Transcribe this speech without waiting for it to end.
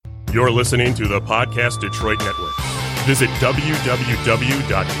You're listening to the Podcast Detroit Network. Visit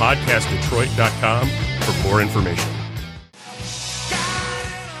www.podcastdetroit.com for more information.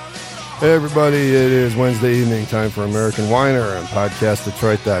 Hey everybody, it is Wednesday evening, time for American Whiner on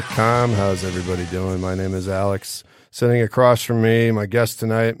podcastdetroit.com. How's everybody doing? My name is Alex. Sitting across from me, my guest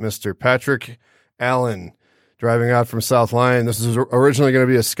tonight, Mr. Patrick Allen, driving out from South Lyon. This is originally going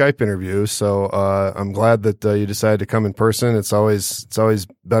to be a Skype interview, so I'm glad that you decided to come in person. It's always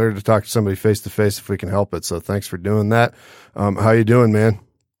better to talk to somebody face to face if we can help it. So thanks for doing that. How you doing, man?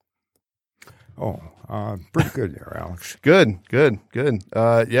 Pretty good there, Alex. Good.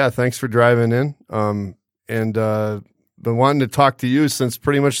 Yeah, thanks for driving in. Been wanting to talk to you since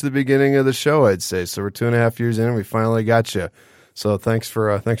pretty much the beginning of the show, I'd say. So we're 2.5 years in, and we finally got you. So thanks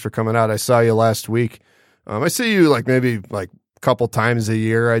for coming out. I saw you last week. I see you maybe a couple times a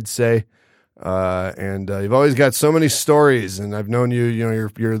year, I'd say. And you've always got so many stories, and I've known you. You know,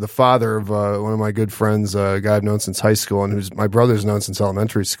 you're the father of one of my good friends, a guy I've known since high school, and who's my brother's known since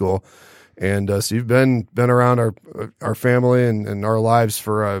elementary school. And so you've been around our family and our lives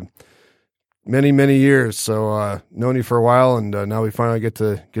for many years. So known you for a while, and now we finally get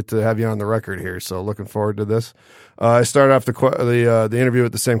to have you on the record here. So looking forward to this. I start off the interview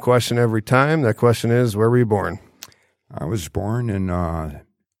with the same question every time. That question is, where were you born? I was born in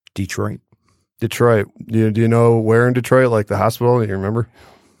Detroit. Detroit. Do you know where in Detroit? Like the hospital? Do you remember?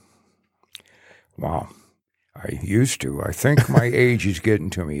 Wow. I used to. I think my age is getting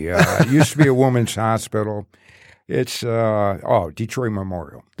to me. It used to be a woman's hospital. It's Detroit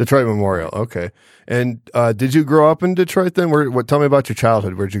Memorial. Detroit Memorial. Okay. And did you grow up in Detroit then? Tell me about your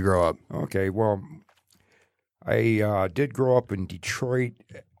childhood. Where'd you grow up? Okay. Well, I did grow up in Detroit,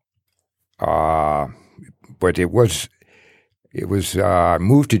 but it was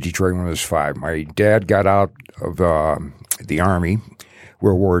moved to Detroit when I was 5. My dad got out of the Army,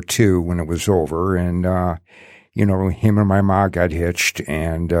 World War II, when it was over, and him and my mom got hitched,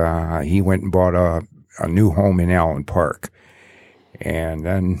 and he went and bought a new home in Allen Park. And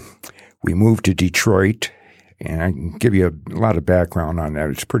then we moved to Detroit, and I can give you a lot of background on that.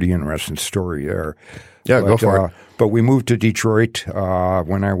 It's a pretty interesting story there. Yeah, go for it. But we moved to Detroit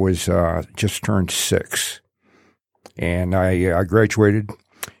when I was just turned 6. And I graduated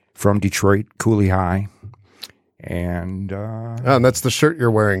from Detroit, Cooley High. And that's the shirt you're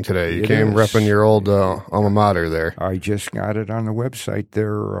wearing today. You came repping your old alma mater there. I just got it on the website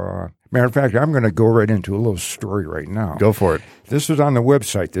there. Matter of fact, I'm going to go right into a little story right now. Go for it. This was on the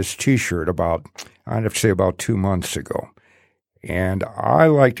website, this T-shirt, I'd have to say about 2 months ago. And I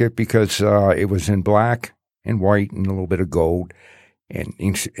liked it because it was in black and white and a little bit of gold.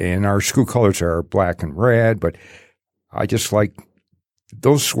 And our school colors are black and red, but I just like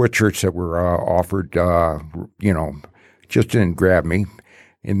those sweatshirts that were offered, just didn't grab me,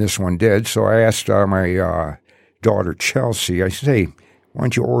 and this one did. So I asked my daughter, Chelsea, I said, hey, why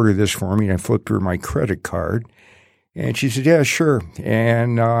don't you order this for me? And I flipped her my credit card, and she said, yeah, sure.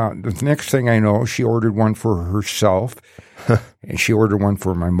 And the next thing I know, she ordered one for herself, and she ordered one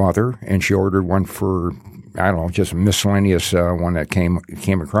for my mother, and she ordered one for, I don't know, just a miscellaneous one that came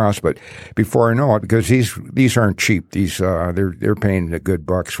across. But before I know it, because these aren't cheap. These they're paying the good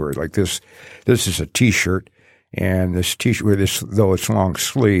bucks for it. Like this is a T-shirt, and this T-shirt with this, though it's long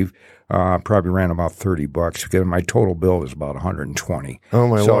sleeve, probably ran about $30 because my total bill was about $120. Oh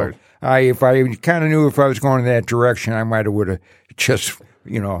my Lord! If I kind of knew if I was going in that direction, I would have just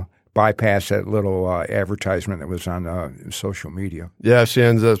bypass that little advertisement that was on social media. Yeah, she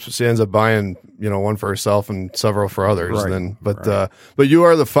ends up buying one for herself and several for others. Right, then, but you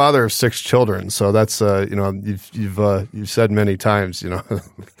are the father of 6 children, so that's you've said many times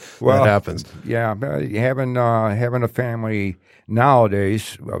well, that happens. Yeah, having a family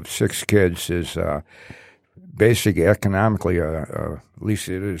nowadays of 6 kids is basically economically, at least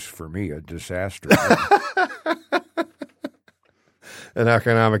it is for me, a disaster. An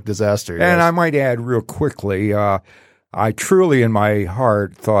economic disaster. And yes. I might add real quickly, I truly in my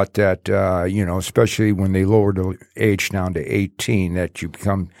heart thought that, especially when they lowered the age down to 18, that you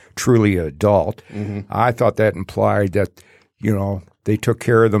become truly an adult. Mm-hmm. I thought that implied that, they took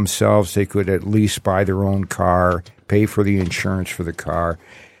care of themselves. They could at least buy their own car, pay for the insurance for the car,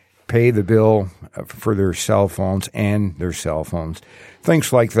 pay the bill for their cell phones and their cell phones,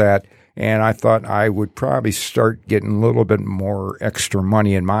 things like that. And I thought I would probably start getting a little bit more extra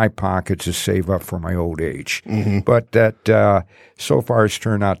money in my pocket to save up for my old age. Mm-hmm. But that so far has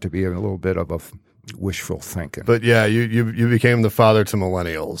turned out to be a little bit of a wishful thinking. But yeah, you became the father to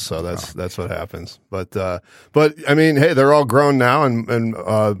millennials, so that's what happens. But I mean, hey, they're all grown now, and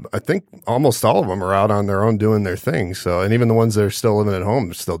I think almost all of them are out on their own doing their thing. So, and even the ones that are still living at home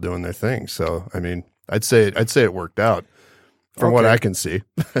are still doing their thing. So, I mean, I'd say it worked out from what I can see.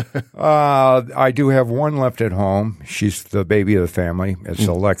 I do have one left at home. She's the baby of the family. It's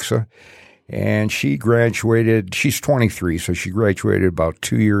Alexa. And she graduated, she's 23, so she graduated about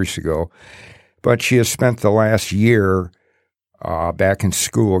 2 years ago. But she has spent the last year back in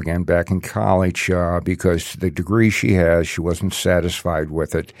school again, back in college, because the degree she has, she wasn't satisfied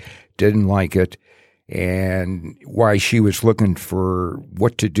with it, didn't like it. And while she was looking for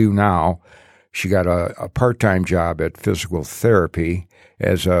what to do now, she got a part-time job at physical therapy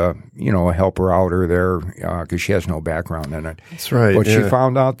as a helper outer there because she has no background in it. That's right. But she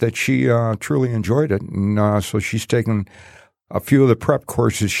found out that she truly enjoyed it, and so she's taken a few of the prep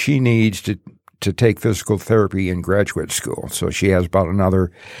courses she needs to take physical therapy in graduate school. So she has about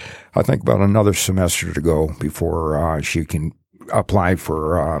another semester to go before she can apply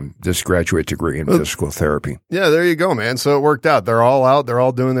for this graduate degree in physical therapy. Yeah, there you go, man. So it worked out. They're all out. They're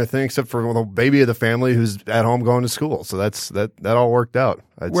all doing their thing, except for the baby of the family who's at home going to school. So that all worked out.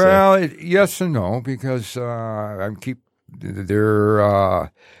 I'd say. Yes and no, because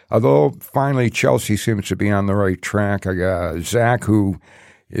although finally Chelsea seems to be on the right track. I got Zach, who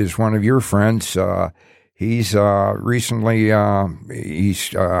is one of your friends. He's recently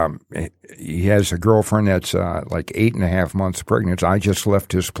he has a girlfriend that's like 8.5 months pregnant. I just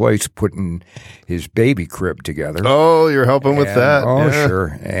left his place putting his baby crib together. Oh, you're helping with that? Oh, yeah.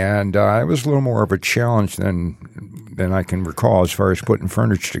 Sure. And it was a little more of a challenge than I can recall as far as putting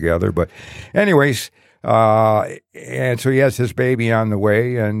furniture together. But anyways, and so he has his baby on the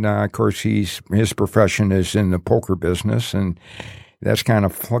way, and of course his profession is in the poker business, and that's kind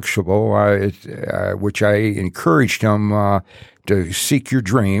of flexible, which I encouraged him to seek your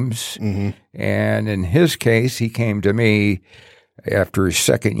dreams. Mm-hmm. And in his case, he came to me after his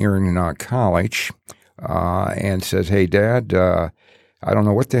second year in college and says, "Hey, Dad, I don't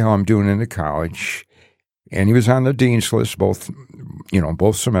know what the hell I'm doing in college." And he was on the dean's list both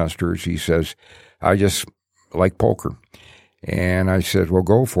semesters. He says, "I just like poker." And I said, "Well,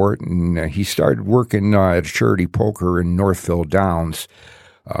 go for it." And he started working at Charity Poker in Northville Downs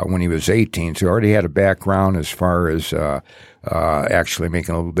when he was 18. So he already had a background as far as actually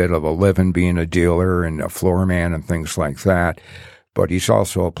making a little bit of a living, being a dealer and a floor man and things like that. But he's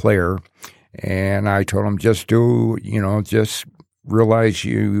also a player. And I told him, just realize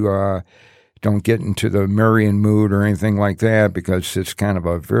you don't get into the Marion mood or anything like that, because it's kind of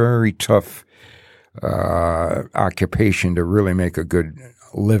a very tough occupation to really make a good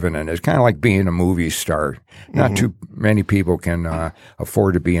living in. It's kind of like being a movie star. Not too many people can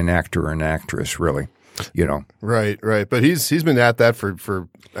afford to be an actor or an actress, really. Right. But he's been at that for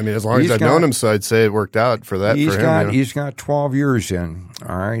as long as I've known him, so I'd say it worked out for that. He's got 12 years in,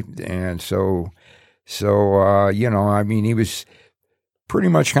 all right, and so he was pretty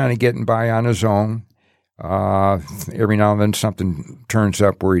much kind of getting by on his own. Every now and then something turns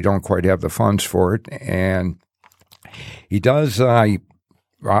up where you don't quite have the funds for it, and he does. I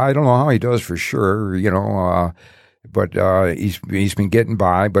don't know how he does for sure, but he's been getting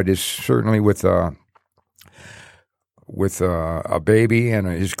by. But it's certainly with a baby and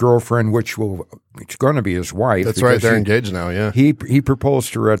his girlfriend, it's going to be his wife. That's right, they're engaged now. Yeah, he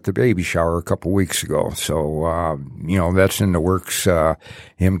proposed to her at the baby shower a couple weeks ago. So that's in the works.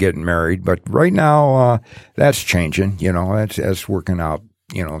 Him getting married, but right now that's changing. That's working out.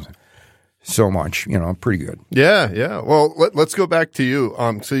 So much. Pretty good. Yeah. Well, let's go back to you.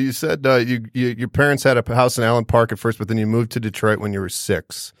 So you said your parents had a house in Allen Park at first, but then you moved to Detroit when you were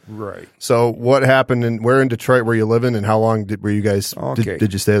 6. Right. So what happened, and where in Detroit were you living, and how long did you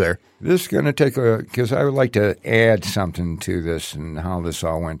stay there? This is going to take because I would like to add something to this and how this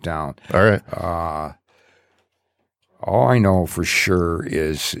all went down. All right. All I know for sure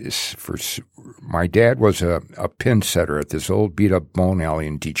is my dad was a pin setter at this old beat-up bowling alley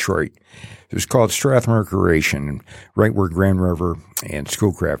in Detroit. It was called Strathmore Recreation, right where Grand River and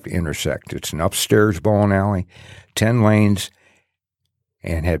Schoolcraft intersect. It's an upstairs bowling alley, 10 lanes,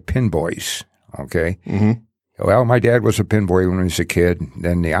 and had pin boys, okay? Mm-hmm. Well, my dad was a pin boy when he was a kid.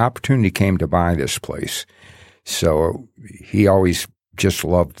 Then the opportunity came to buy this place. So he always just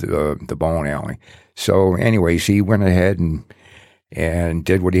loved the bowling alley. So anyways, he went ahead and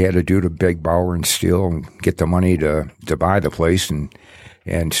did what he had to do to beg, borrow, and steal and get the money to buy the place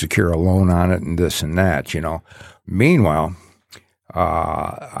and secure a loan on it and this and that, Meanwhile,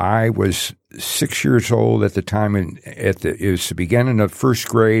 I was 6 years old at the time, and it was the beginning of first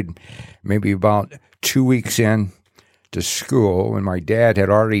grade, maybe about 2 weeks in to school, and my dad had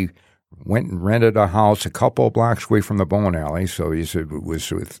already went and rented a house a couple of blocks away from the bowling alley, so it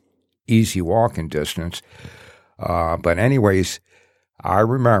was with easy walking distance. But anyways, I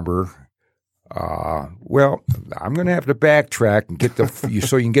remember. Well, I'm going to have to backtrack and get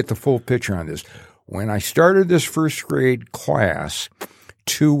so you can get the full picture on this. When I started this first grade class,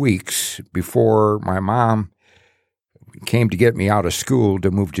 2 weeks before my mom came to get me out of school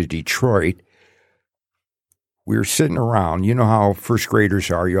to move to Detroit, we were sitting around. You know how first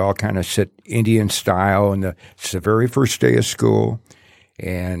graders are. You all kind of sit Indian style, and it's the very first day of school,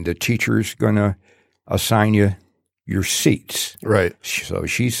 and the teacher's going to assign you your seats. Right. So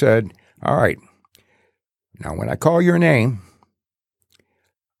she said, all right, now when I call your name,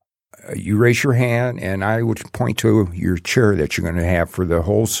 you raise your hand, and I would point to your chair that you're going to have for the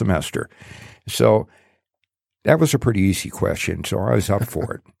whole semester. So that was a pretty easy question, so I was up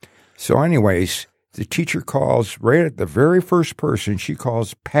for it. So anyways, the teacher calls right at the very first person. She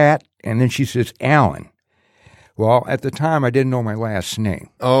calls Pat, and then she says Alan. Well, at the time, I didn't know my last name.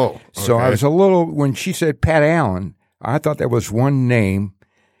 Oh, okay. So I was when she said Pat Allen, I thought that was one name.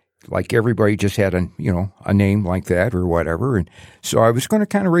 Like everybody just had a name like that or whatever. And so I was going to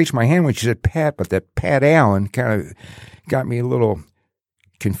kind of raise my hand when she said Pat, but that Pat Allen kind of got me a little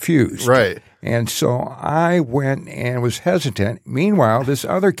confused. Right. And so I went and was hesitant. Meanwhile, this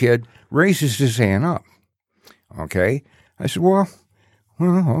other kid raises his hand up. Okay. I said, well,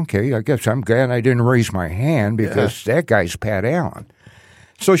 okay, I guess I'm glad I didn't raise my hand because that guy's Pat Allen.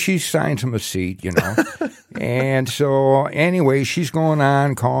 So she signs him a seat, And so anyway, she's going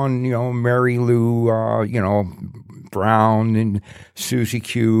on calling, Mary Lou, Brown and Susie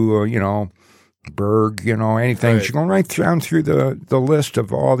Q, Berg, anything. Right. She's going right down through the list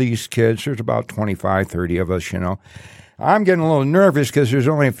of all these kids. There's about 25, 30 of us, I'm getting a little nervous because there's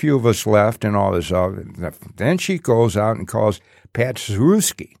only a few of us left and all this other. Then she goes out and calls Pat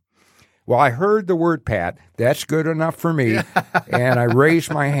Zruski. Well, I heard the word Pat. That's good enough for me. And I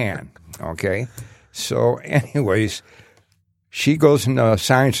raised my hand. Okay. So anyways, she goes and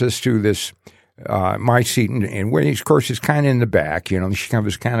assigns us to this, my seat. And where, of course, is kind of in the back. She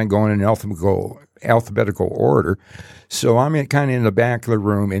was kind of going in alphabetical order. So I'm kind of in the back of the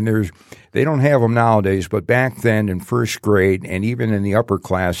room. And they don't have them nowadays, but back then in first grade and even in the upper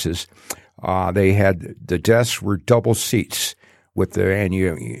classes, they had the desks were double seats. With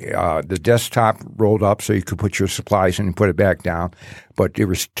the desktop rolled up so you could put your supplies in and put it back down, but it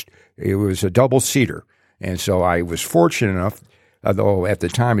was a double seater, and so I was fortunate enough. Although at the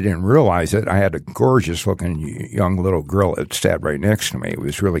time I didn't realize it, I had a gorgeous looking young little girl that sat right next to me. It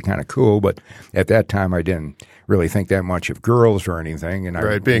was really kind of cool, but at that time I didn't really think that much of girls or anything.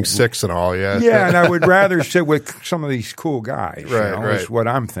 And being 6 and all, yeah, yeah, and I would rather sit with some of these cool guys. Right. Is what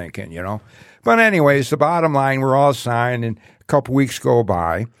I'm thinking. But anyways, the bottom line, we're all signed and. Couple weeks go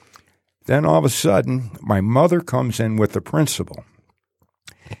by. Then all of a sudden, my mother comes in with the principal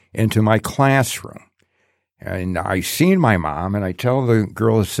into my classroom. And I seen my mom, and I tell the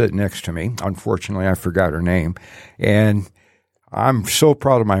girl to sit next to me. Unfortunately, I forgot her name. And I'm so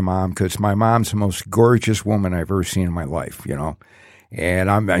proud of my mom because my mom's the most gorgeous woman I've ever seen in my life, And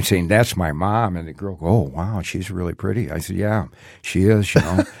I'm saying, that's my mom. And the girl goes, oh, wow, she's really pretty. I said, yeah, she is,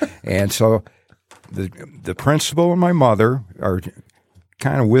 And so the principal and my mother are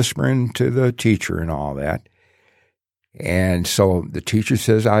kind of whispering to the teacher and all that. And so the teacher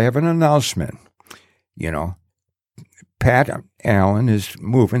says, I have an announcement. Pat Allen is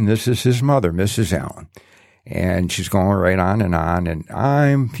moving. This is his mother, Mrs. Allen. And she's going right on. And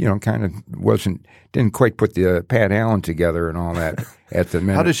I'm, kind of didn't quite put the Pat Allen together and all that at the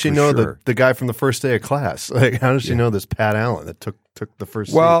minute. How does she know the guy from the first day of class? Like, how does she know this Pat Allen that took the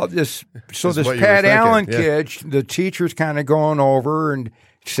first Well, seat? this Pat Allen kid, the teacher's kind of going over and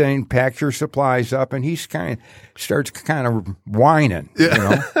saying, pack your supplies up. And he's starts whining,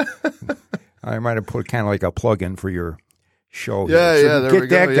 I might have put kind of like a plug-in for your show. Yeah, so there we go.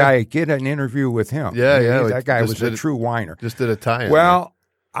 Get that guy, get an interview with him. Yeah. That guy was a true whiner. Just did a tie-in. Well,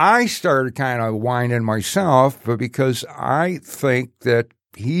 I started kind of whining myself, but because I think that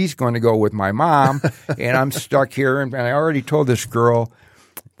he's going to go with my mom, and I'm stuck here. And I already told this girl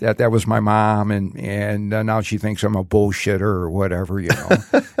that was my mom, and now she thinks I'm a bullshitter or whatever,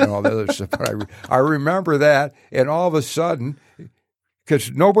 and all the other stuff. But I remember that, and all of a sudden,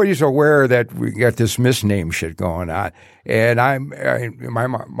 because nobody's aware that we got this misname shit going on. And my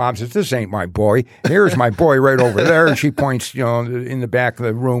mom says, "This ain't my boy. Here's my boy right over there." And she points, in the back of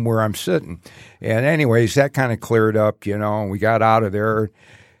the room where I'm sitting. And anyways, that kind of cleared up, and we got out of there.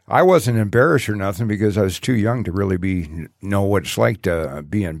 I wasn't embarrassed or nothing because I was too young to really know what it's like to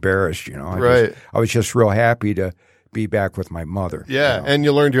be embarrassed, Right. I was just real happy to be back with my mother. Yeah, and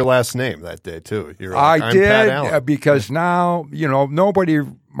you learned your last name that day too. You're like, I I'm Pat did Allen. because now nobody.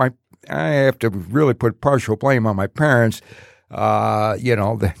 I have to really put partial blame on my parents.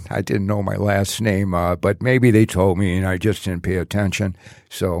 That I didn't know my last name, but maybe they told me and I just didn't pay attention.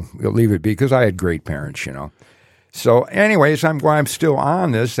 So we'll leave it be because I had great parents, So, anyways, I'm still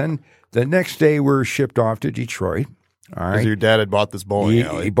on this, and the next day we're shipped off to Detroit. All right. Your dad had bought this bowling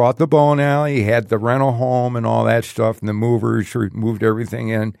alley. He bought the bowling alley. He had the rental home and all that stuff, and the movers moved everything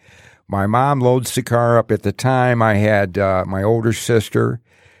in. My mom loads the car up. At the time, I had my older sister,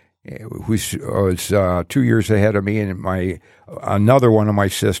 who was 2 years ahead of me, and another one of my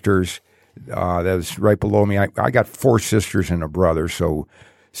sisters that was right below me. I got 4 sisters and a brother, so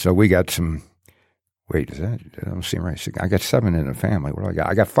we got some. Wait, I don't seem right. I got 7 in the family. What do I got?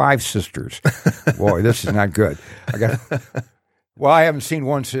 I got 5 sisters. Boy, this is not good. I haven't seen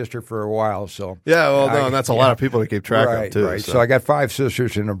one sister for a while, so. Yeah, well, and that's a lot of people to keep track of, too. Right. So I got 5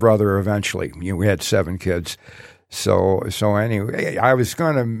 sisters and a brother eventually. We had 7 kids. So anyway, I was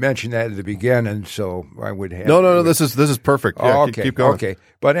going to mention that at the beginning, so I would have. No, this is perfect. Yeah, okay. Keep going. Okay.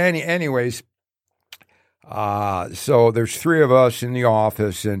 But anyways. So there's 3 of us in the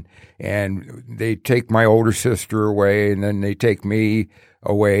office, and they take my older sister away, and then they take me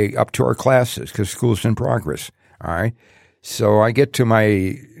away up to our classes because school's in progress. All right. So I get to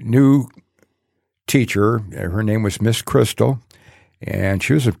my new teacher. Her name was Miss Crystal, and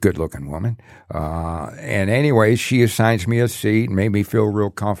she was a good-looking woman. And anyway, she assigns me a seat and made me feel real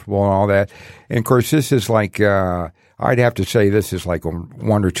comfortable and all that. And of course, this is like I'd have to say this is like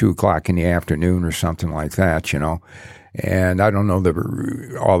 1 or 2 o'clock in the afternoon or something like that, And I don't know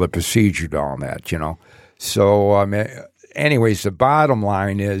all the procedure to all that, So, anyways, the bottom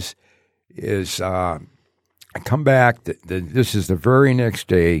line is I come back. This is the very next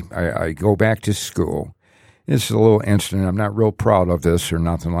day. I go back to school. This is a little incident. I'm not real proud of this or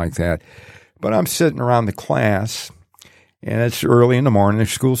nothing like that. But I'm sitting around the class, and it's early in the morning. The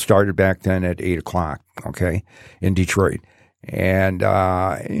school started back then at 8 o'clock, okay, in Detroit. And,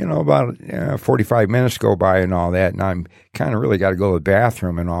 about 45 minutes go by and all that, and I'm kind of really got to go to the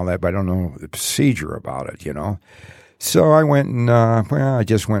bathroom and all that, but I don't know the procedure about it, So I went and, I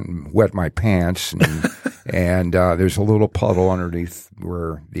just went and wet my pants, and there's a little puddle underneath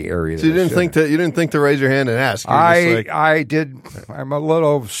where the area. So you didn't think to raise your hand and ask. I did. I'm a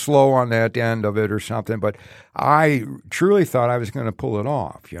little slow on that end of it or something, but I truly thought I was going to pull it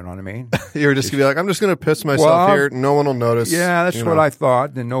off. You know what I mean? You were just going to be like, I'm just going to piss myself here. No one will notice. Yeah, that's what I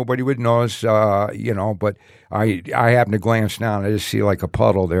thought, and nobody would notice. But I happened to glance down. I just see like a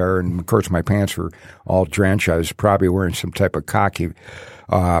puddle there, and of course my pants were all drenched. I was probably wearing some type of khaki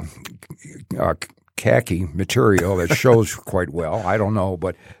material that shows quite well. I don't know,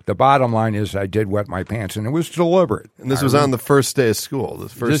 but the bottom line is I did wet my pants, and it was deliberate. And this was on the first day of school.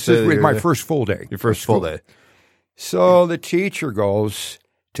 This is my first full day. Your first full day. So the teacher goes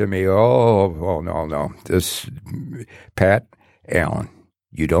to me, oh, no, this Pat Allen.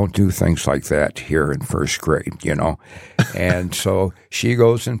 You don't do things like that here in first grade, And so she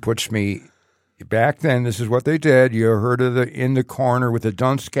goes and puts me back then. This is what they did. You heard of in the corner with the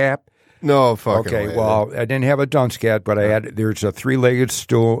dunce cap? No fucking way. Okay, well, I didn't have a dunce cap, but there's a 3-legged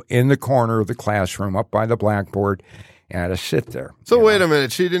stool in the corner of the classroom up by the blackboard, and I had to sit there. So wait a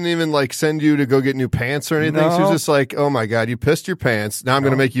minute. She didn't even send you to go get new pants or anything? No. She was just like, oh my God, you pissed your pants. Now I'm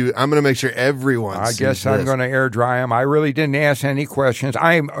going to make sure everyone I sees guess I'm this. going to air dry them. I really didn't ask any questions.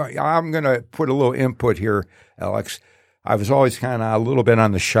 I'm going to put a little input here, Alex. I was always kind of a little bit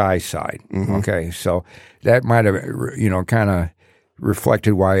on the shy side. Mm-hmm. Okay, so that might have, kind of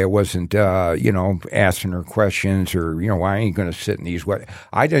reflected why I wasn't, asking her questions or, why I ain't going to sit in these wet.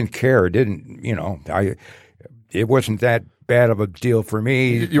 I didn't care. It didn't, it wasn't that bad of a deal for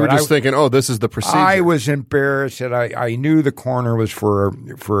me. You were just thinking, oh, this is the procedure. I was embarrassed that I knew the corner was for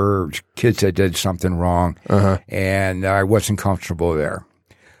kids that did something wrong, and I wasn't comfortable there.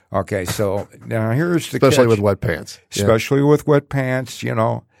 Okay, so now here's the especially catch. with wet pants. Especially with wet pants,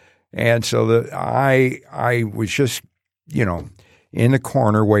 And so I was just, in the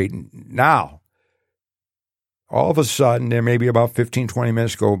corner waiting. Now, all of a sudden, there may be about 15, 20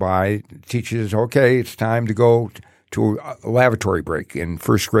 minutes go by. The teacher says, okay, it's time to go to a lavatory break. In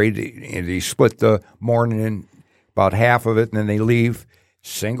first grade, they split the morning in about half of it, and then they leave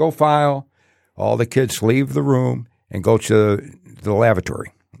single file. All the kids leave the room and go to the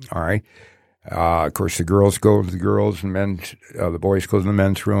lavatory. All right. Of course, the girls go to the girls and the boys go to the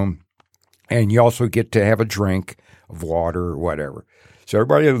men's room. And you also get to have a drink of water or whatever. So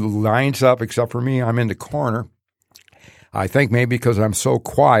everybody lines up except for me. I'm in the corner. I think maybe because I'm so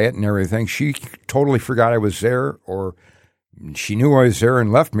quiet and everything, she totally forgot I was there, or she knew I was there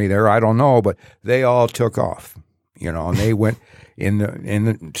and left me there. I don't know, but they all took off, and they went in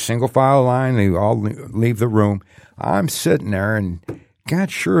the single file line. They all leave the room. I'm sitting there, and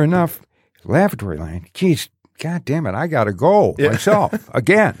God, sure enough, lavatory line. Geez, God damn it, I got to go myself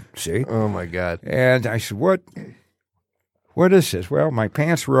again. See? Oh my God! And I said, "What is this?" Well, my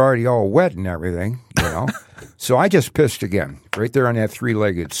pants were already all wet and everything, So I just pissed again, right there on that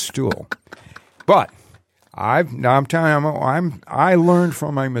 3-legged stool. But I'm telling you, I learned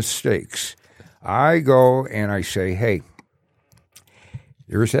from my mistakes. I go and I say, "Hey,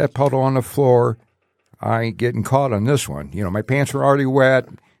 there's that puddle on the floor. I ain't getting caught on this one." My pants were already wet.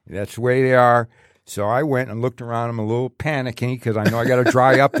 That's the way they are. So I went and looked around. I'm a little panicky because I know I got to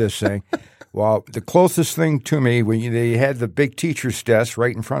dry up this thing. Well, the closest thing to me, they had the big teacher's desk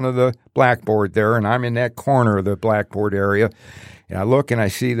right in front of the blackboard there, and I'm in that corner of the blackboard area. And I look and I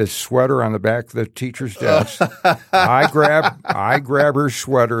see the sweater on the back of the teacher's desk. I grab her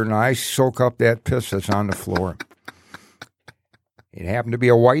sweater and I soak up that piss that's on the floor. It happened to be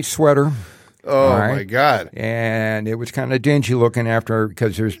a white sweater. Oh, my God. And it was kind of dingy looking after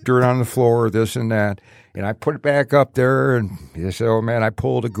because there's dirt on the floor, this and that. And I put it back up there, and they said, "Oh, man, I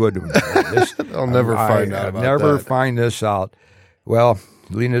pulled a good one." I'll never find out about never that. find this out. Well,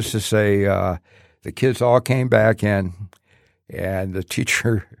 needless to say, the kids all came back in, and the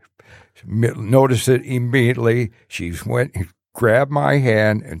teacher noticed it immediately. She went and grabbed my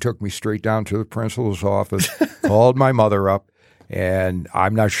hand and took me straight down to the principal's office, called my mother up, and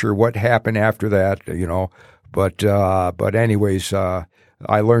I'm not sure what happened after that, But anyways, I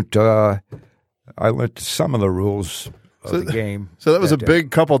learned some of the rules of the game. So that was a big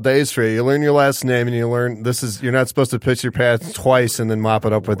couple days for you. You learn your last name, and you learn you're not supposed to piss your pants twice and then mop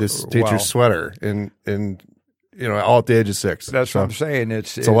it up with this teacher's sweater all at the age of 6. That's what I'm saying.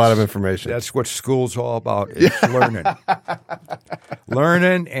 It's a lot of information. That's what school's all about. It's learning.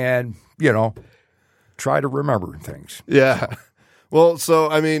 Learning and, try to remember things. Yeah. Well, so,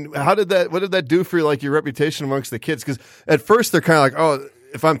 I mean, what did that do for your reputation amongst the kids? Because at first they're kind of like, oh,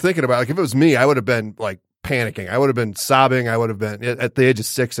 if I'm thinking about it, if it was me, I would have been panicking. I would have been sobbing. I would have been at the age of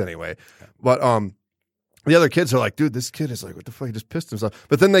 6 anyway. But the other kids are like, dude, this kid is like, what the fuck? He just pissed himself.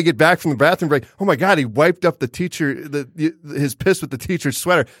 But then they get back from the bathroom, like, oh my God, he wiped up his piss with the teacher's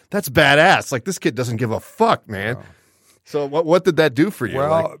sweater. That's badass. Like, this kid doesn't give a fuck, man. Oh. So what did that do for you?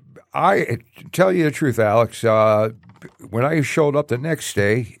 Well, I tell you the truth, Alex. When I showed up the next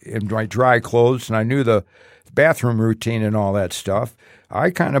day in my dry clothes and I knew the bathroom routine and all that stuff,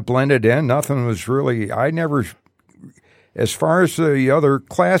 I kind of blended in. Nothing was really, as far as the other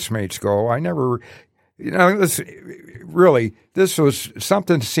classmates go, I never, this was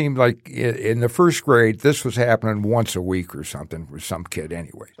something seemed like in the first grade, this was happening once a week or something with some kid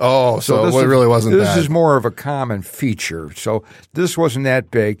anyway. Oh, so it really wasn't this bad. This is more of a common feature. So this wasn't that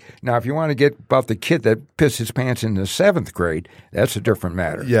big. Now, if you want to get about the kid that pissed his pants in the 7th grade, that's a different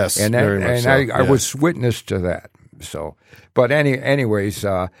matter. Yes, very much so. I was witness to that. So, but anyways,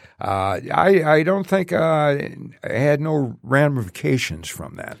 I don't think I had no ramifications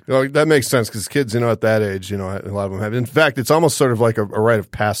from that. Well, that makes sense because kids, at that age, a lot of them have. In fact, it's almost sort of like a rite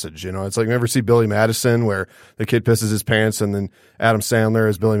of passage. It's like you ever see Billy Madison where the kid pisses his pants and then Adam Sandler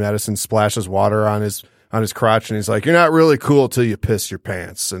as Billy Madison splashes water on his crotch and he's like, "You're not really cool till you piss your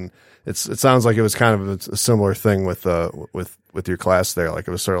pants." And it sounds like it was kind of a similar thing with your class there. Like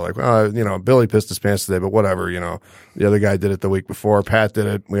it was sort of like, well, Billy pissed his pants today, but whatever, the other guy did it the week before. Pat did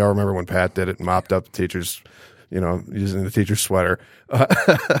it. We all remember when Pat did it and mopped up the teacher's, using the teacher's sweater.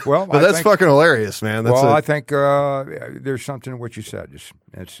 Well, but that's fucking hilarious, man. I think there's something in what you said.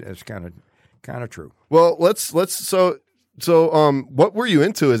 It's kind of true. Well, So, what were you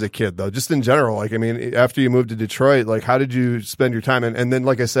into as a kid, though? Just in general, after you moved to Detroit, how did you spend your time? And then,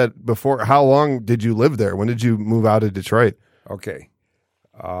 like I said before, how long did you live there? When did you move out of Detroit? Okay.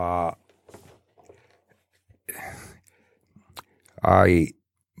 I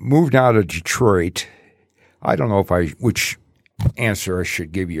moved out of Detroit. I don't know which answer I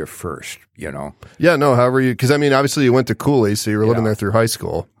should give you first, Yeah, no, however because obviously you went to Cooley, so you were living there through high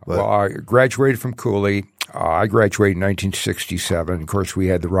school. But. Well, I graduated from Cooley. I graduated in 1967. Of course, we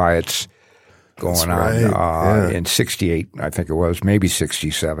had the riots going on in 68, I think it was, maybe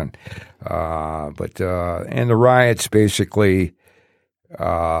 67. And the riots basically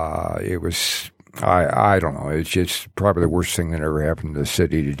It was, I don't know. It's just probably the worst thing that ever happened to the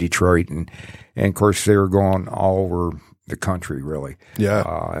city, to Detroit. And of course, they were going all over the country, really.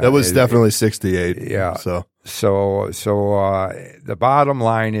 Yeah. That was definitely 68. Yeah. So the bottom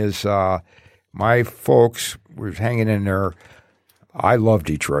line is my folks were hanging in there. I loved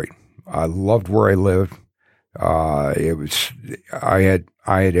Detroit. I loved where I lived. I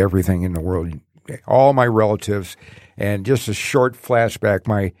had everything in the world, all my relatives. And just a short flashback,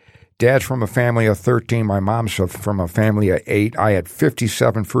 my dad's from a family of 13. My mom's from a family of 8. I had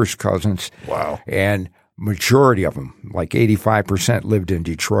 57 first cousins. Wow. And majority of them, like 85%, lived in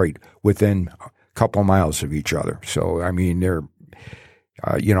Detroit within a couple miles of each other. So, I mean, they're,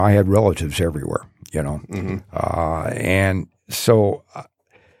 I had relatives everywhere, And so,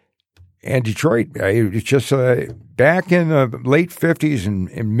 and Detroit, it's just back in the late 50s and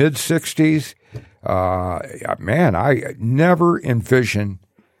mid 60s, man, I never envisioned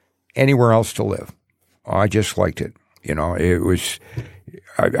anywhere else to live. I just liked it. It was,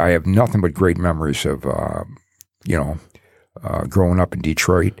 I have nothing but great memories of, growing up in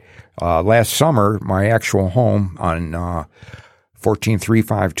Detroit. Last summer, my actual home on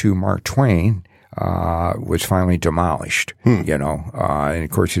 14352 Mark Twain was finally demolished, and of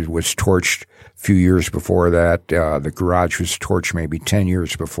course it was torched a few years before that. The garage was torched maybe 10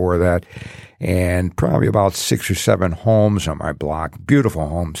 years before that. And probably about 6 or 7 homes on my block, beautiful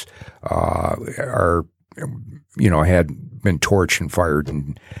homes, had been torched and fired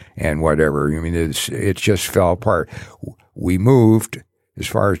and whatever. I mean, it just fell apart. We moved as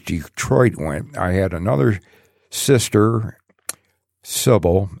far as Detroit went. I had another sister,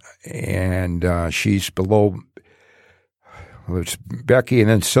 Sybil, and she's below. It was Becky, and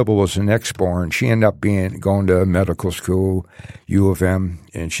then Sybil was the next born. She ended up going to medical school, U of M,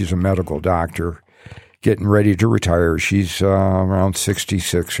 and she's a medical doctor, getting ready to retire. She's around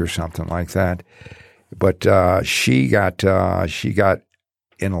 66 or something like that. But she got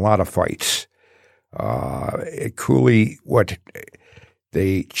in a lot of fights. At Cooley,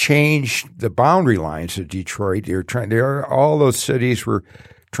 they changed the boundary lines of Detroit. All those cities were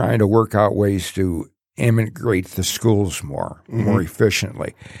trying to work out ways to integrate the schools more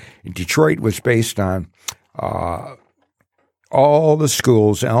efficiently. And Detroit was based on all the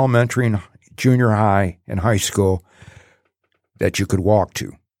schools, elementary and junior high and high school, that you could walk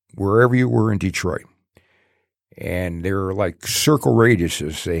to, wherever you were in Detroit. And they were like circle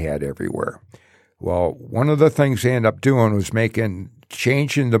radiuses they had everywhere. Well, one of the things they ended up doing was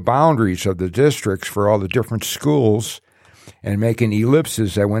changing the boundaries of the districts for all the different schools and making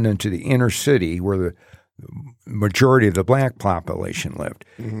ellipses that went into the inner city where the majority of the black population lived.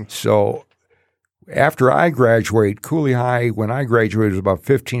 Mm-hmm. So after I graduated, Cooley High, when I graduated, was about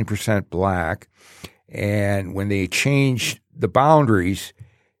 15% black. And when they changed the boundaries,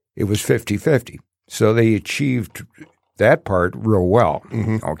 it was 50-50. So they achieved that part real well,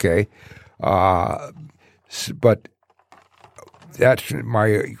 okay? But that's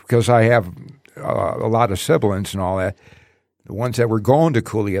because I have a lot of siblings and all that. The ones that were going to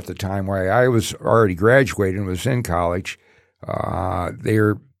Cooley at the time, while I was already graduated and was in college,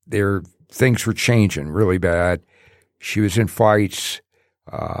 their things were changing really bad. She was in fights,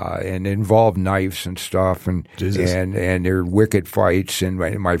 and it involved knives and stuff, and they're wicked fights. And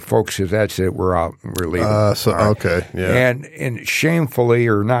my folks said, "That's it, we're out, we're leaving." Okay, yeah. And shamefully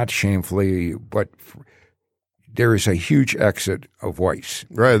or not shamefully, but there is a huge exit of whites.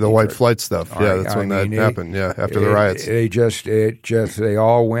 Right, the white flight stuff. Yeah, that's when that happened. Yeah, after the riots, they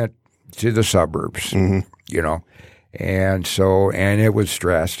all went to the suburbs. And it was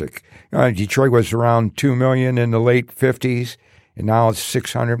drastic. Detroit was around 2 million in the late 50s. And now it's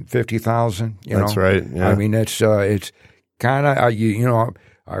 650,000. That's right. Yeah. I mean, it's kind of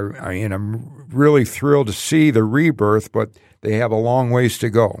I'm really thrilled to see the rebirth, but they have a long ways to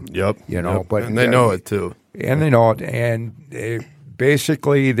go. Yep. But and they know it too. And they know it, and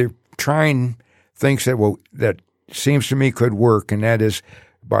basically they're trying things that seems to me could work, and that is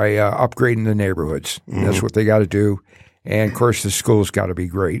by upgrading the neighborhoods. That's what they got to do, and of course the schools got to be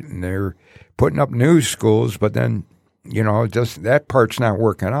great, and they're putting up new schools, but then. Just that part's not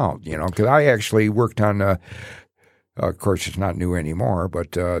working out, because I actually worked on, of course, it's not new anymore,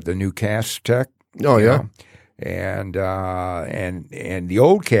 but the new Cast Tech. Oh, yeah. And the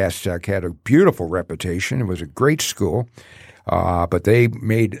old Cast Tech had a beautiful reputation. It was a great school, but they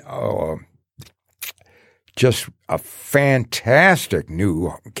made just a fantastic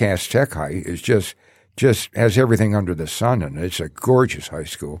new Cast Tech High. It's just has everything under the sun, and it's a gorgeous high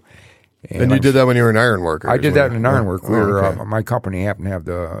school. And you did that when you were an iron worker? I did that in ironwork. My company happened to have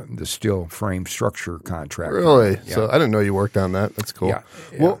the steel frame structure contract. Really? Yeah. So I didn't know you worked on that. That's cool. Yeah.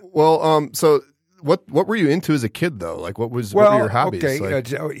 So what were you into as a kid though? Like what were your hobbies? Okay, like,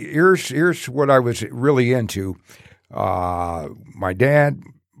 here's what I was really into. My dad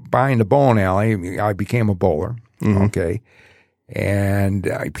buying the bowling alley, I became a bowler. Mm-hmm. Okay,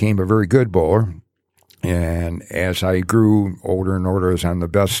 and I became a very good bowler. And as I grew older and older, I was on the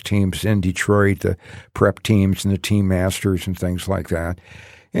best teams in Detroit, the prep teams and the team masters and things like that.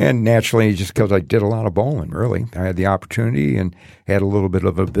 And naturally, just because I did a lot of bowling, really. I had the opportunity and had a little bit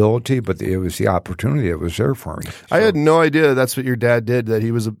of ability, but it was the opportunity that was there for me. So, I had no idea that's what your dad did, that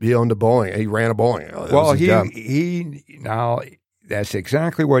he owned a bowling. He ran a bowling alley. Well, now that's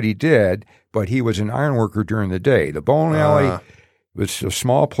exactly what he did, but he was an iron worker during the day. The bowling alley was a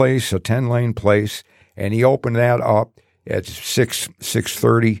small place, a 10-lane place. And he opened that up at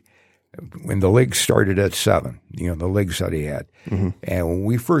 6:30 when the league started at 7, the leagues that he had. Mm-hmm. And when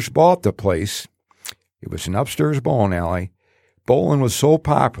we first bought the place, it was an upstairs bowling alley. Bowling was so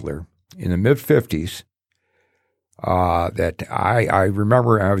popular in the mid-'50s that I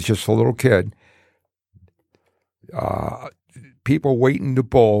remember I was just a little kid. People waiting to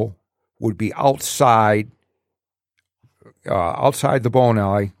bowl would be outside the bowling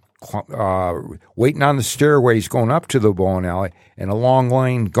alley, waiting on the stairways going up to the bowling alley, and a long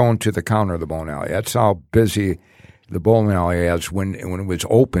lane going to the counter of the bowling alley. That's how busy the bowling alley is when it was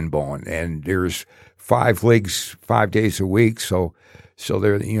open bowling. And there's 5 leagues 5 days a week, so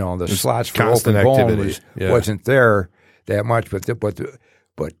there the slots for open bowling wasn't there that much. But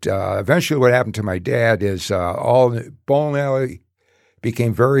eventually, what happened to my dad is all the bowling alley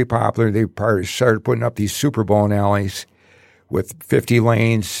became very popular. They started putting up these super bowling alleys with 50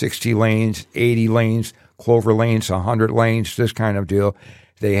 lanes, 60 lanes, 80 lanes, clover lanes, 100 lanes, this kind of deal.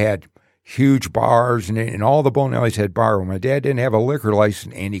 They had huge bars, and all the bowling alleys had bar. Well, my dad didn't have a liquor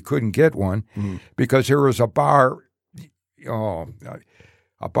license, and he couldn't get one because there was a bar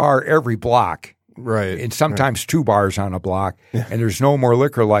every block. Right. And sometimes 2 bars on a block, and there's no more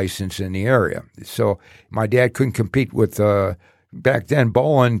liquor license in the area. So my dad couldn't compete with back then,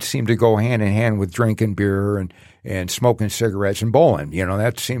 bowling seemed to go hand in hand with drinking beer and smoking cigarettes and bowling.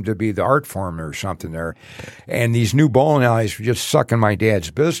 That seemed to be the art form or something there. And these new bowling alleys were just sucking my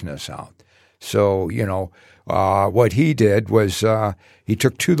dad's business out. So, what he did was he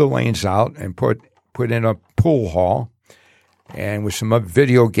took 2 of the lanes out and put in a pool hall, and with some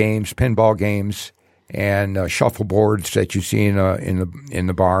video games, pinball games, and shuffleboards that you see in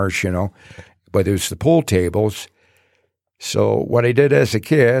the bars, But it was the pool tables. So what I did as a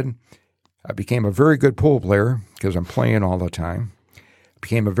kid, I became a very good pool player because I'm playing all the time.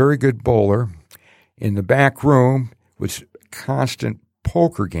 Became a very good bowler. In the back room was constant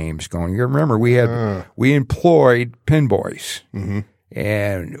poker games going. You remember we employed pin boys,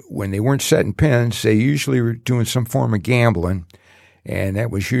 and when they weren't setting pins, they usually were doing some form of gambling, and that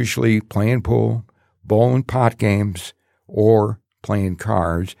was usually playing pool, bowling pot games, or playing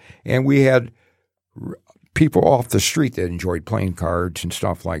cards. And we had people off the street that enjoyed playing cards and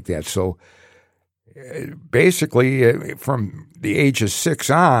stuff like that. So basically, from the age of 6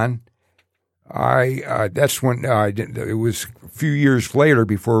 on, that's when it was a few years later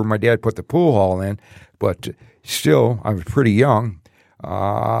before my dad put the pool hall in, but still, I was pretty young.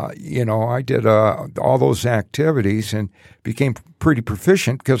 I did all those activities and became pretty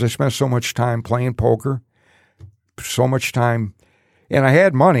proficient because I spent so much time playing poker, so much time. And I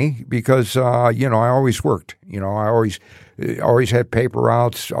had money because, I always worked. I always had paper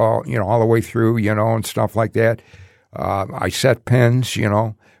routes, all the way through, and stuff like that. I set pins,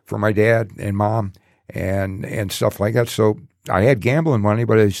 for my dad and mom and stuff like that. So I had gambling money,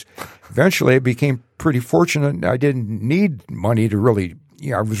 but eventually I became pretty fortunate. I didn't need money to really,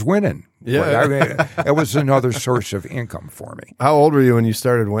 I was winning. Yeah. It was another source of income for me. How old were you when you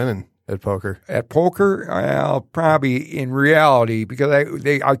started winning at poker? At poker, probably in reality, because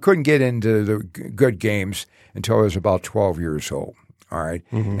I couldn't get into the good games until I was about 12 years old. All right.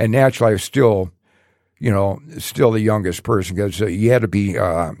 Mm-hmm. And naturally, I was still the youngest person because you had to be,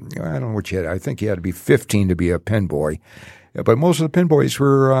 I don't know what you had. I think you had to be 15 to be a pin boy. But most of the pin boys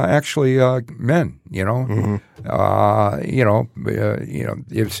were actually men, Mm-hmm.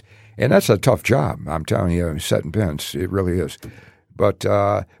 And that's a tough job. I'm telling you, setting pins. It really is. But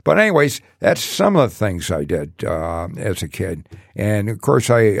anyways, that's some of the things I did as a kid. And, of course,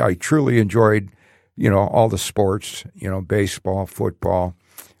 I truly enjoyed, all the sports, baseball, football.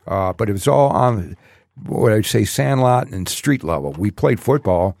 But it was all on what I'd say sandlot and street level. We played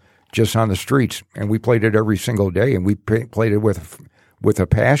football just on the streets, and we played it every single day, and we played it with with a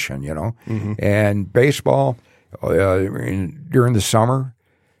passion, And baseball during the summer,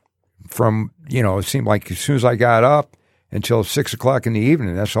 from it seemed like as soon as I got up until 6 o'clock in the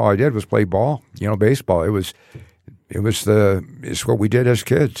evening, that's all I did was play ball. Baseball. It's what we did as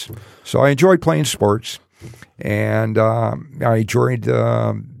kids. So I enjoyed playing sports, and I enjoyed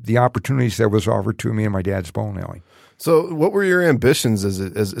the opportunities that was offered to me in my dad's bowling alley. So, what were your ambitions,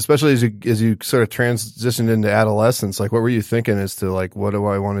 especially as you sort of transitioned into adolescence? Like, what were you thinking as to like, what do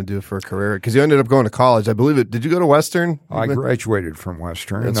I want to do for a career? Because you ended up going to college, I believe. Did you go to Western? I graduated from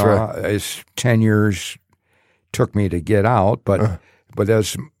Western. That's right. It's 10 years took me to get out, but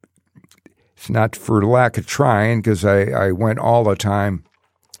it's not for lack of trying, because I went all the time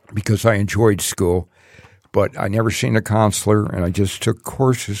because I enjoyed school. But I never seen a counselor, and I just took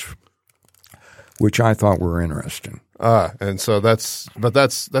courses which I thought were interesting. And so that's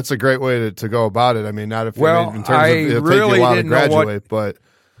a great way to go about it. I mean, not if in terms of it'll take you a while to graduate, but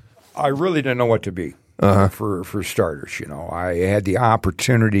I really didn't know what to be for starters. I had the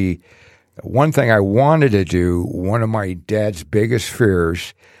opportunity. One thing I wanted to do, one of my dad's biggest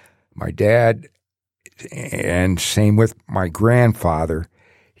fears, my dad, and same with my grandfather,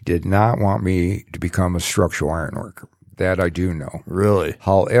 did not want me to become a structural iron worker. That I do know. Really?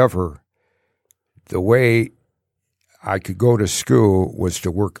 However, the way I could go to school was to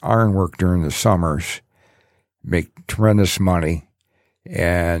work ironwork during the summers, make tremendous money,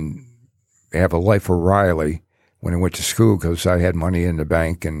 and have a life O'Reilly when I went to school, because I had money in the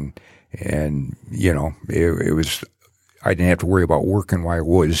bank, and it was, I didn't have to worry about working while I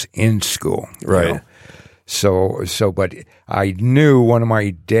was in school. Right. But I knew one of my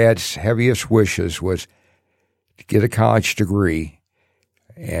dad's heaviest wishes was to get a college degree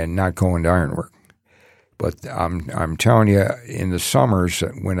and not go into ironwork. But I'm telling you, in the summers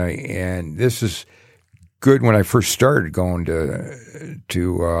and this is good when I first started going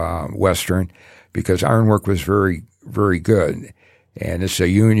to Western, because ironwork was very, very good, and it's a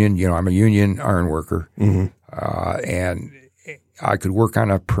union. I'm a union iron worker, and I could work on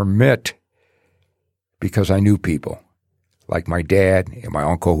a permit because I knew people, like my dad and my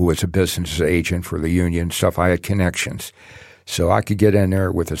uncle, who was a business agent for the union stuff. I had connections. So I could get in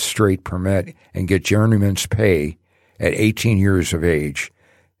there with a straight permit and get journeyman's pay at 18 years of age,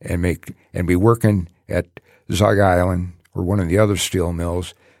 and be working at Zug Island or one of the other steel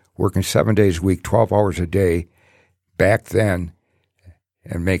mills, working 7 days a week, 12 hours a day back then,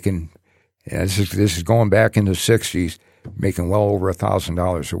 and making, and this is going back in the 60s, making well over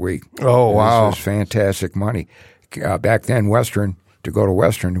 $1,000 a week. Oh, wow. This was fantastic money. Back then, to go to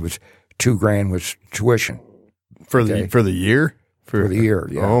Western, it was $2,000 was tuition. For the year? For the year,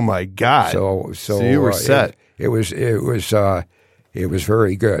 yeah. Oh my God! So you were set. It was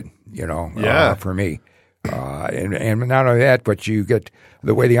very good, for me. And not only that, but you get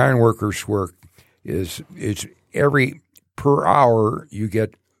the way the ironworkers work is every per hour you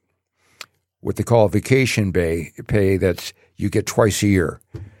get what they call vacation pay. That's you get twice a year.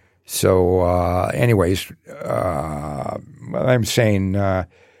 So, anyways, I'm saying.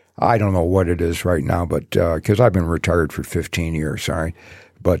 I don't know what it is right now, but because I've been retired for 15 years, sorry,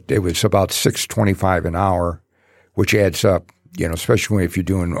 but it was about $6.25 an hour, which adds up, especially if you're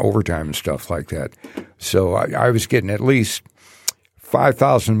doing overtime and stuff like that. So I was getting at least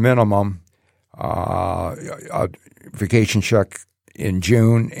 $5,000 minimum, a vacation check in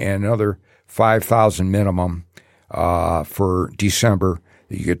June, and another $5,000 minimum for December.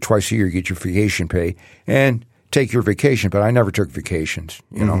 You get twice a year, you get your vacation pay, and take your vacation, but I never took vacations.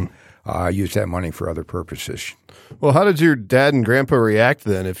 I used that money for other purposes. Well, how did your dad and grandpa react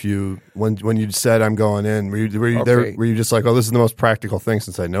then? When you said I'm going in, were you just like, oh, this is the most practical thing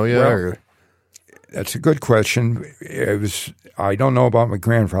since I know you? Well, that's a good question. I don't know about my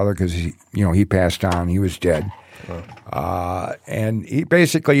grandfather because he passed on. He was dead, and he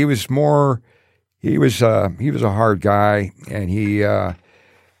was a hard guy, and he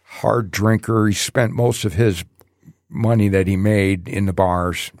hard drinker. He spent most of his money that he made in the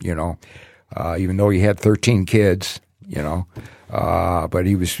bars, even though he had 13 kids, but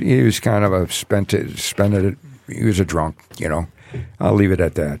he was kind of he was a drunk, I'll leave it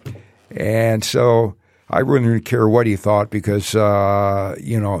at that. And so I wouldn't really care what he thought because,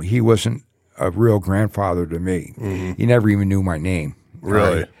 he wasn't a real grandfather to me. Mm-hmm. He never even knew my name.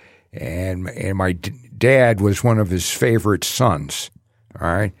 Really? Right? And my dad was one of his favorite sons.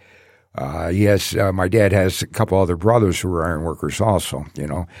 All right. My dad has a couple other brothers who were iron workers also,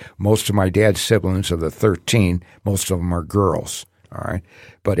 Most of my dad's siblings of the 13, most of them are girls, all right?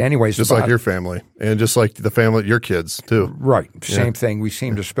 But anyways. Just like your family and just like the family, your kids too. Right. Same thing. We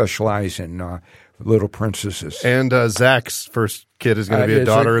seem to specialize in little princesses. And Zach's first kid is going to be a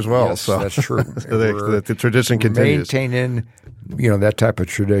daughter as well. Yes, so that's true. so the tradition continues. Maintaining, that type of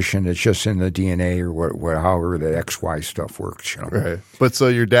tradition. It's just in the DNA or however the XY stuff works. Right. But so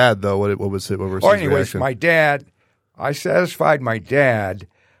your dad, though, what was it? What was his anyways, reaction? my dad, I satisfied my dad,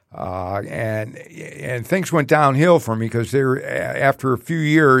 and things went downhill for me because after a few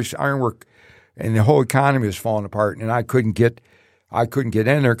years, ironwork and the whole economy was falling apart, and I couldn't get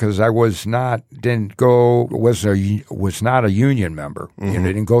in there because I was not a union member. Mm-hmm.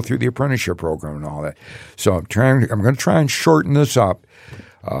 Didn't go through the apprenticeship program and all that. So I'm going to try and shorten this up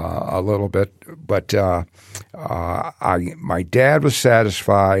a little bit. But my dad was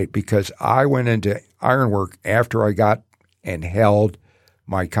satisfied because I went into ironwork after I got and held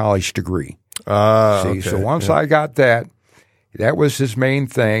my college degree. Okay. So once I got that was his main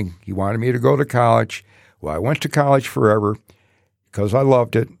thing. He wanted me to go to college. Well, I went to college forever because I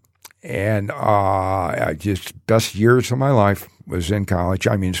loved it. And best years of my life was in college.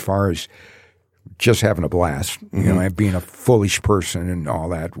 I mean, as far as just having a blast, and being a foolish person and all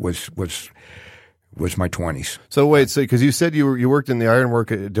that was my 20s. So wait, because you said you worked in the ironwork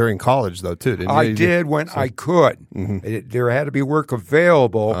during college, though, too, didn't you? I did when I could. Mm-hmm. There had to be work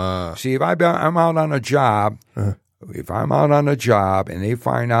available. See, if I'm out on a job, and they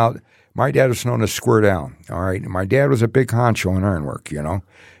find out, my dad was known as Square Down, all right? And my dad was a big honcho in ironwork, He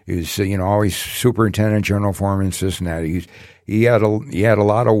was, always superintendent, general foreman, this and that. He had a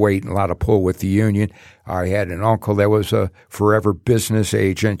lot of weight and a lot of pull with the union. I had an uncle that was a forever business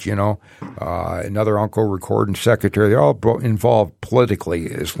agent, another uncle recording secretary. They're all involved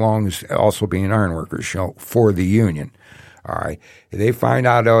politically as long as also being ironworkers, for the union. All right. They find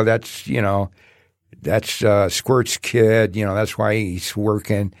out, that's Squirt's kid, that's why he's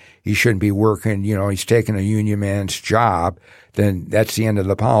working. He shouldn't be working, he's taking a union man's job. Then that's the end of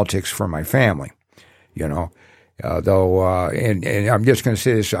the politics for my family, and I'm just going to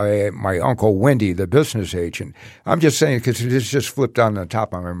say this, my Uncle Wendy, the business agent, I'm just saying because this just flipped on the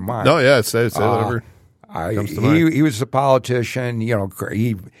top of my mind. No, yeah, say whatever comes to mind. He was a politician, he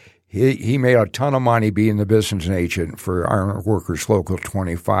made a ton of money being the business agent for Iron Workers Local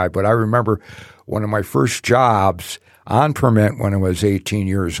 25. But I remember one of my first jobs on permit when I was 18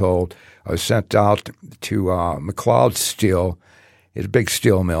 years old. I was sent out to McLeod Steel. It's a big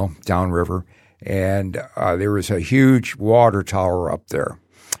steel mill downriver. And there was a huge water tower up there.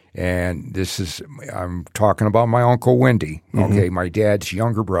 And I'm talking about my Uncle Wendy, okay, my dad's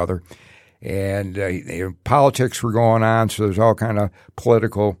younger brother. And politics were going on, so there's all kind of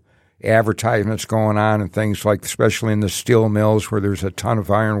political advertisements going on and things like, especially in the steel mills where there's a ton of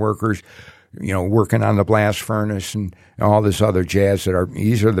iron workers, working on the blast furnace and all this other jazz.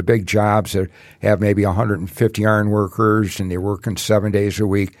 These are the big jobs that have maybe 150 iron workers, and they're working 7 days a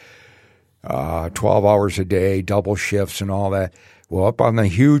week, 12 hours a day, double shifts and all that. Well, up on the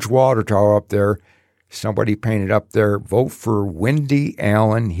huge water tower up there, somebody painted up there, vote for Wendy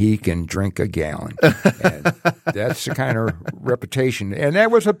Allen, he can drink a gallon. And that's the kind of reputation. And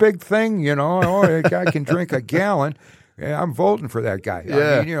that was a big thing, a guy can drink a gallon. Yeah, I'm voting for that guy.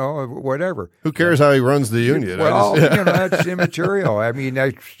 Yeah. I mean, whatever. Who cares how he runs the union? Well, that's immaterial. I mean,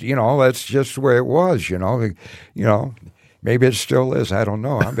 that's just the way it was, Maybe it still is. I don't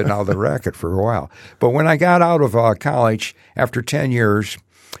know. I've been out of the racket for a while. But when I got out of college after 10 years,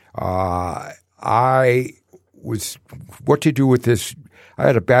 I was what to do with this. I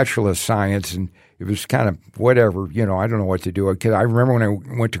had a Bachelor of Science, and it was kind of whatever. I don't know what to do. I remember when I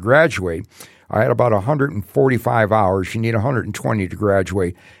went to graduate, I had about 145 hours. You need 120 to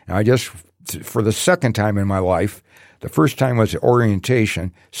graduate. And I just, for the second time in my life, the first time was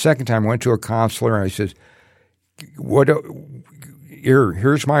orientation. Second time I went to a counselor, and I says,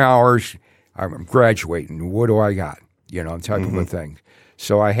 here's my hours. I'm graduating. What do I got? Type of a thing.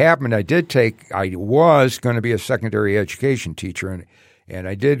 So I was going to be a secondary education teacher, and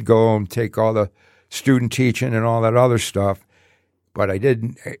I did go and take all the student teaching and all that other stuff, but I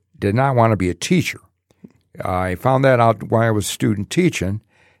did not want to be a teacher. I found that out while I was student teaching.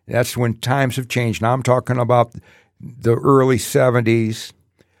 That's when times have changed. Now I'm talking about the early 70s,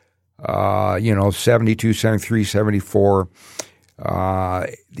 72, 73, 74.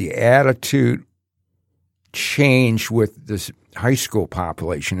 The attitude changed with this high school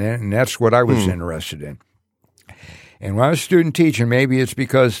population, and that's what I was interested in. And when I was student teaching, maybe it's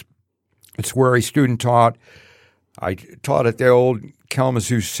because it's where I student taught. I taught at the old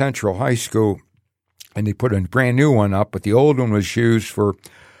Kalamazoo Central High School, and they put a brand new one up, but the old one was used for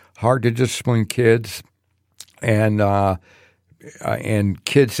hard-to-discipline kids and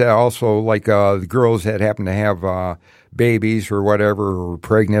kids that also, like the girls that happen to have babies or whatever, or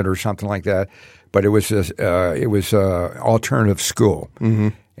pregnant or something like that. but it was a alternative school. Mm-hmm.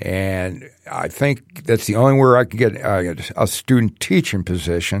 And I think that's the only where I could get a student teaching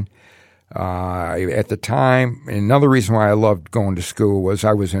position. At the time, another reason why I loved going to school was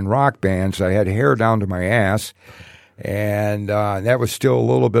I was in rock bands. I had hair down to my ass, and that was still a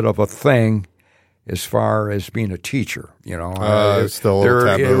little bit of a thing as far as being a teacher. It's still a little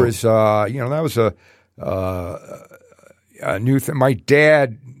taboo. It was, that was a new thing. My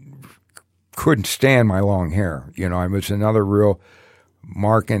dad couldn't stand my long hair. I was another real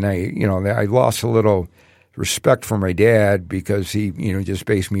mark, and I lost a little respect for my dad because he, just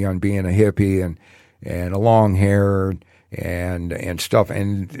based me on being a hippie and a long hair and stuff.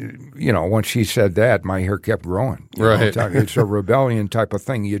 And, once he said that, my hair kept growing. Right. It's a rebellion type of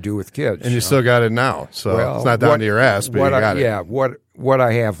thing you do with kids. And you still got it now. So it's not down to your ass, but you got it. Yeah, what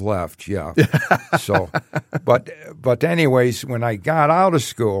I have left, yeah. So, but anyways, when I got out of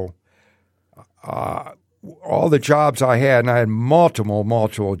school, all the jobs I had, and I had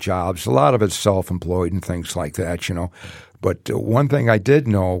multiple jobs, a lot of it self-employed and things like that, But one thing I did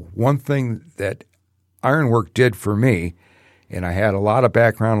know, one thing that ironwork did for me, and I had a lot of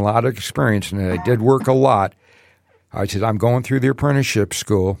background, a lot of experience, and I did work a lot. I said, I'm going through the apprenticeship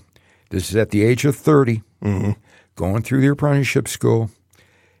school. This is at the age of 30, going through the apprenticeship school,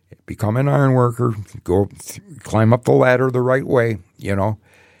 become an ironworker, climb up the ladder the right way,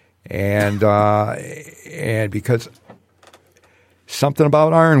 And because something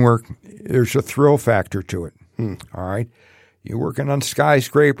about ironwork, there's a thrill factor to it. All right, you're working on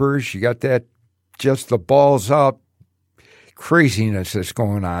skyscrapers. You got that, just the balls up craziness that's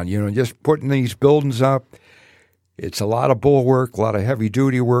going on. Just putting these buildings up. It's a lot of bull work, a lot of heavy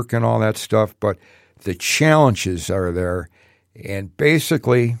duty work, and all that stuff. But the challenges are there, and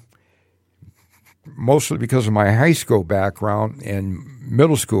basically, mostly because of my high school background and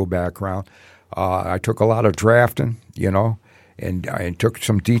middle school background, I took a lot of drafting, and I took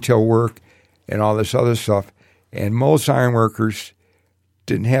some detail work and all this other stuff. And most ironworkers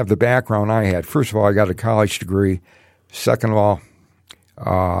didn't have the background I had. First of all, I got a college degree. Second of all,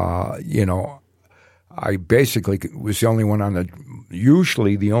 I basically was the only one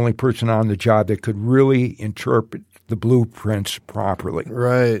usually the only person on the job that could really interpret the blueprints properly.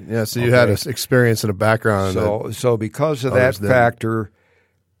 Right. Yeah. So you had an experience and a background. So because of that factor,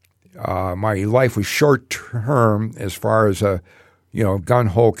 my life was short term as far as a gun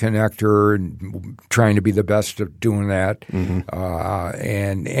hole connector and trying to be the best at doing that,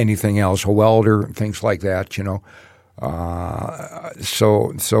 and anything else, a welder, things like that.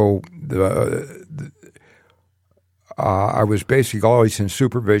 I was basically always in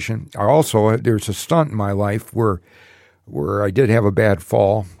supervision. There's a stunt in my life where I did have a bad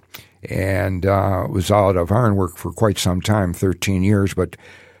fall and was out of ironwork for quite some time, 13 years, but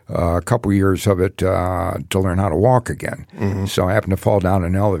a couple years of it to learn how to walk again. So I happened to fall down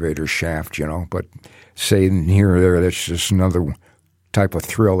an elevator shaft, but saying here or there, that's just another type of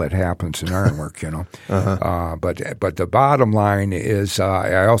thrill that happens in ironwork, But the bottom line is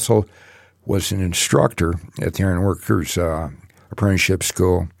I also was an instructor at the Ironworkers Apprenticeship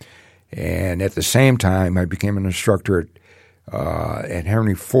School, and at the same time I became an instructor at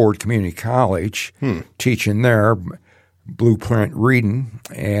Henry Ford Community College, teaching there blueprint reading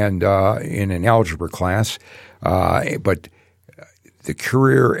and in an algebra class. But the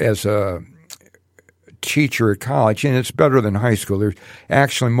career as a teacher at college, and it's better than high school. There's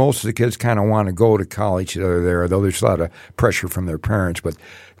actually most of the kids kind of want to go to college that are there, though there's a lot of pressure from their parents.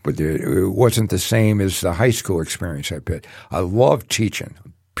 But it wasn't the same as the high school experience I had. I love teaching,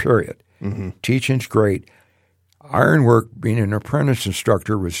 period. Teaching's great. Ironwork, being an apprentice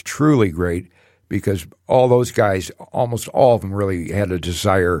instructor, was truly great because all those guys, almost all of them, really had a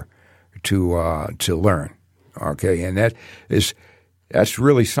desire to learn. Okay, and that's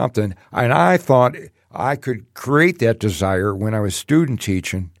really something. And I thought I could create that desire when I was student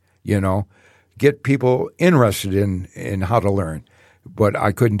teaching. Get people interested in how to learn, but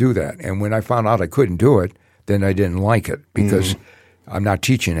I couldn't do that. And when I found out I couldn't do it, then I didn't like it because I'm not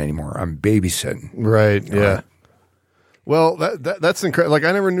teaching anymore. I'm babysitting. Right. Yeah. Well, that's incredible. Like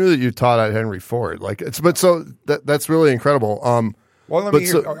I never knew that you taught at Henry Ford. That's really incredible. Well, let me.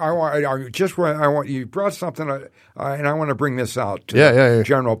 I want you brought something, and I want to bring this out to the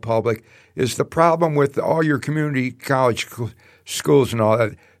general public. Is the problem with all your community college schools and all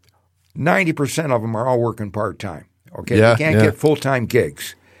that? 90% of them are all working part time. Okay, you can't get full time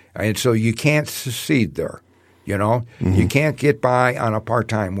gigs, and so you can't succeed there. You know, you can't get by on a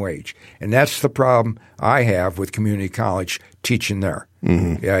part-time wage. And that's the problem I have with community college teaching there.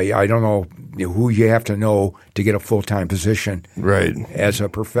 Yeah, I don't know who you have to know to get a full-time position as a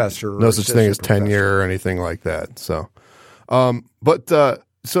professor. No such thing as tenure or anything like that. So,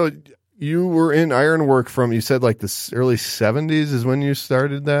 so you were in ironwork from, you said like the early 70s is when you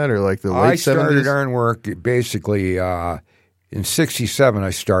started that, or like the late 70s? I started ironwork basically in 67 I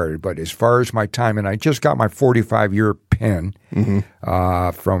started, but as far as my time, and I just got my 45-year pin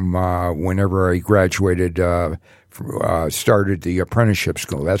from whenever I graduated, started the apprenticeship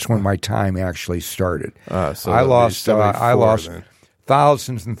school. That's when my time actually started. So I lost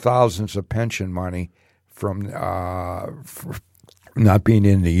thousands and thousands of pension money from not being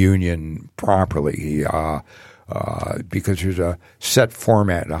in the union properly because there's a set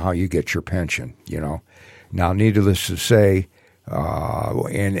format of how you get your pension, you know. Now, needless to say,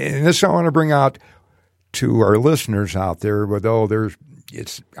 and this I want to bring out to our listeners out there, although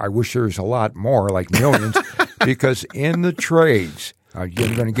I wish there was a lot more, like millions, because in the trades, I'm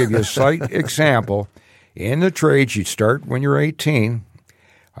going to give you a slight example. In the trades, you start when you're 18.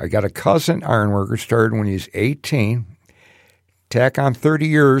 I got a cousin ironworker started when he was 18. Tack on 30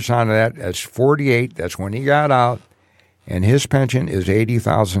 years on that, that's 48. That's when he got out, and his pension is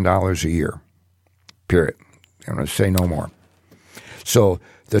 $80,000 a year, period. I'm going to say no more. So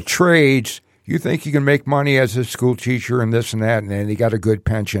the trades, you think you can make money as a school teacher and this and that, and then you got a good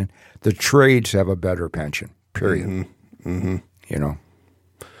pension. The trades have a better pension, period. You know.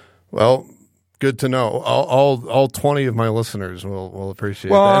 Well, good to know. All 20 of my listeners will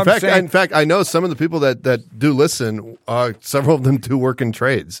appreciate that. In fact, I know some of the people that do listen. Several of them do work in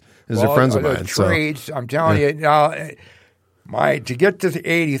trades. They're friends of mine. Trades, I'm telling you now. To get to the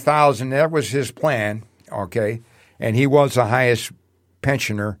 80,000, that was his plan. Okay, and he was the highest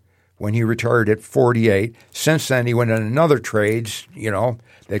pensioner when he retired at 48. Since then, he went in another trades, you know,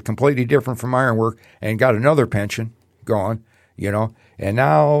 that completely different from ironwork, and got another pension going, you know. And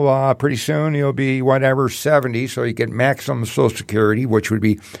now, pretty soon, he'll be 70, so he get maximum Social Security, which would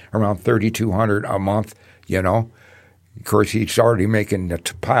be around $3,200 a month, you know. Of course, he's already making a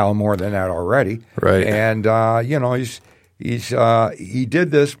pile more than that already, right? And you know, he did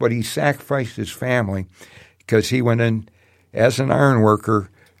this, but he sacrificed his family because he went in as an iron worker.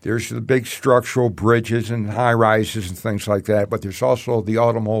 There's the big structural bridges and high rises and things like that, but there's also the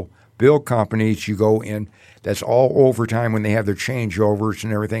automobile companies you go in. That's all overtime when they have their changeovers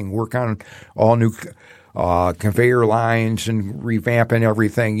and everything. Work on all new conveyor lines and revamping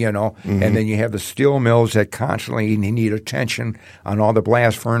everything, you know. And then you have the steel mills that constantly need attention on all the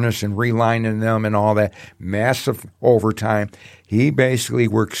blast furnace and relining them and all that massive overtime. He basically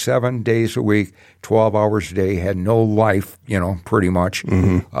worked 7 days a week, 12 hours a day, had no life, you know, pretty much,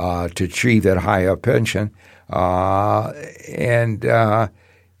 to achieve that high up pension.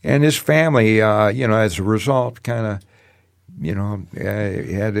 And his family, you know, as a result, kind of, you know,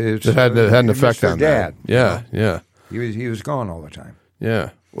 had an effect on dad. That. Yeah. He was gone all the time. Yeah.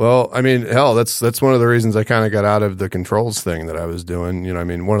 Well, I mean, hell, that's one of the reasons I kind of got out of the controls thing that I was doing. You know, I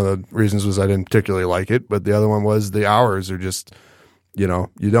mean, one of the reasons was I didn't particularly like it, but the other one was the hours are just, you know,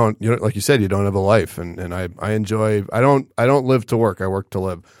 you don't like you said, you don't have a life, and I enjoy. I don't live to work. I work to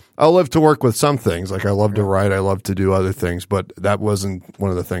live. I'll live to work with some things. Like I love to write. I love to do other things, but that wasn't one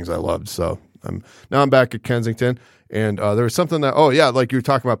of the things I loved. So now I'm back at Kensington. And there was something that, like you were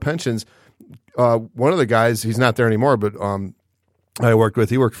talking about pensions. One of the guys, he's not there anymore, but I worked with,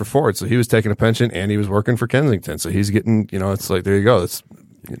 he worked for Ford. So he was taking a pension and he was working for Kensington. So he's getting, you know, it's like, there you go. It's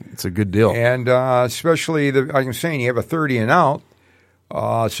a good deal. And especially, like I'm saying, you have a 30 and out.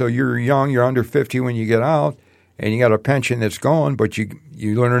 So you're young, you're under 50 when you get out, and you got a pension that's going, but you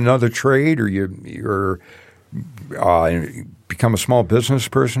learn another trade or you're become a small business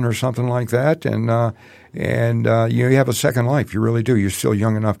person or something like that, and you have a second life. You really do. You're still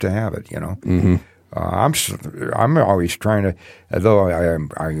young enough to have it, you know. I'm always trying to, although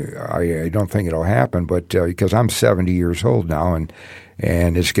I don't think it'll happen, but because I'm 70 years old now, and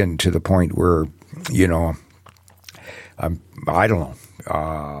it's getting to the point where, you know, I don't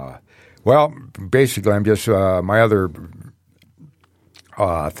know. Well, basically, I'm just my other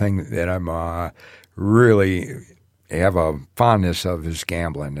thing that I'm really have a fondness of is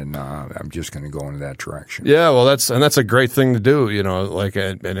gambling, and I'm just going to go in that direction. Yeah, well, that's a great thing to do, you know, like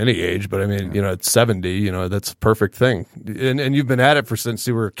at any age. But I mean, you know, at 70, you know, that's a perfect thing. And you've been at it since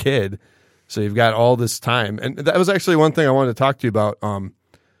you were a kid, so you've got all this time. And that was actually one thing I wanted to talk to you about,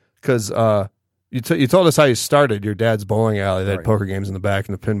 because you told us how you started your dad's bowling alley. They had poker games in the back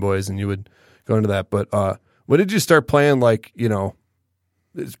and the pin boys, and you would go into that. But when did you start playing, like, you know,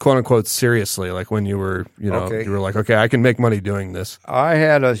 quote unquote seriously? Like when you were, you were like, okay, I can make money doing this. I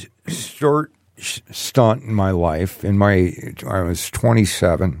had a short stunt in my life. I was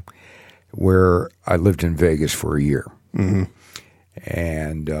 27, where I lived in Vegas for a year. Mm-hmm.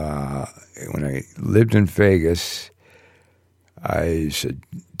 And when I lived in Vegas, I was a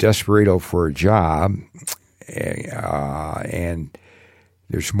desperado for a job, and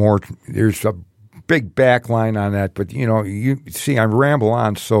there's a big backline on that. But you see, I ramble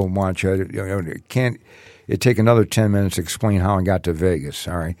on so much. Can't it take another 10 minutes to explain how I got to Vegas?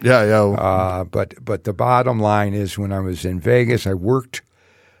 All right. Yeah. But the bottom line is, when I was in Vegas,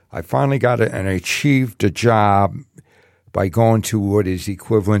 I finally got and achieved a job by going to what is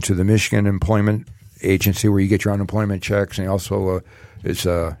equivalent to the Michigan Employment Agency, where you get your unemployment checks, and also it's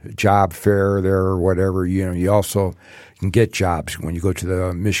a job fair there or whatever. You also can get jobs when you go to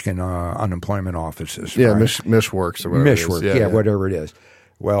the Michigan unemployment offices. Yeah, right? Mishworks or whatever. Mishwork, yeah, whatever it is.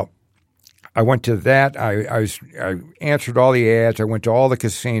 Well, I went to that. I answered all the ads. I went to all the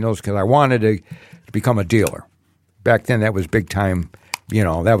casinos because I wanted to become a dealer. Back then, that was big time.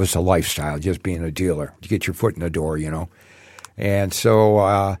 That was a lifestyle, just being a dealer. You get your foot in the door, And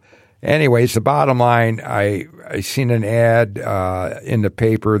so, anyways, the bottom line, I seen an ad in the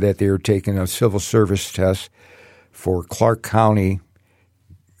paper that they were taking a civil service test for Clark County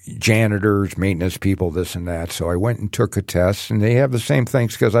janitors, maintenance people, this and that. So I went and took a test, and they have the same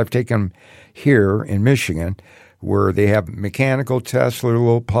things because I've taken them here in Michigan, where they have mechanical tests,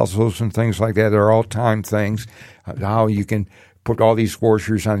 little puzzles and things like that. They're all time things, how you can put all these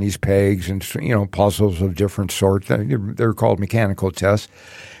washers on these pegs and, puzzles of different sorts. They're called mechanical tests.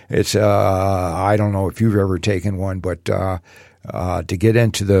 It's, I don't know if you've ever taken one, but to get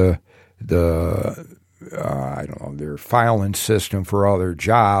into the I don't know, their filing system for all their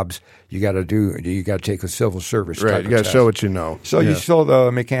jobs, you got to take a civil service right. type You got to show what you know. So you saw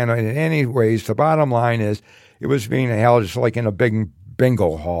the mechanical. Anyways, the bottom line is, it was being held just like in a big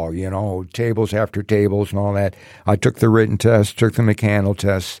bingo hall, tables after tables and all that. I took the written test, took the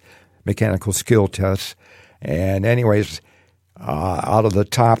mechanical skill tests, and anyways, out of the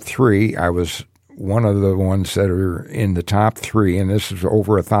top three, I was one of the ones that are in the top three, and this is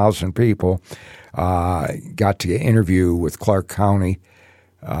over 1,000 people. Got to interview with Clark County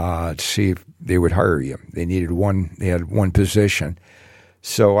to see if they would hire you. They had one position.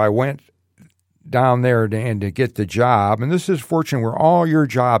 So I went down there to get the job. And this is fortunate, where all your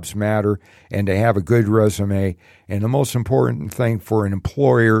jobs matter, and to have a good resume. And the most important thing for an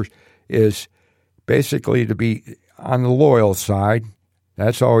employer is basically to be on the loyal side.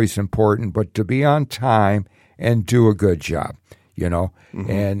 That's always important, but to be on time and do a good job, Mm-hmm.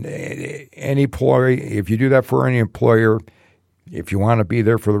 And any employee, if you do that for any employer, if you want to be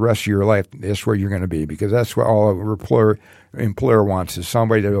there for the rest of your life, that's where you're going to be, because that's what all an employer wants, is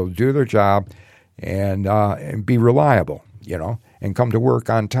somebody that will do their job and be reliable, and come to work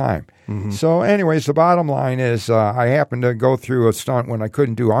on time. Mm-hmm. So anyways, the bottom line is, I happened to go through a stunt when I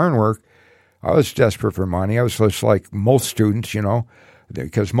couldn't do ironwork. I was desperate for money. I was just like most students,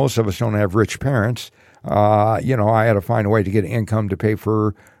 because most of us don't have rich parents. I had to find a way to get income to pay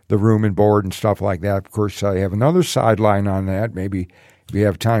for the room and board and stuff like that. Of course, I have another sideline on that. Maybe if we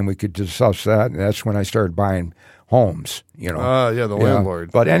have time, we could discuss that. And that's when I started buying homes, the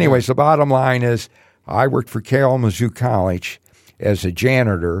landlord. But anyways, the bottom line is, I worked for Kalamazoo College as a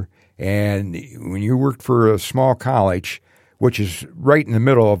janitor. And when you worked for a small college, which is right in the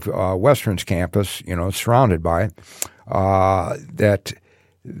middle of Western's campus, surrounded by it, that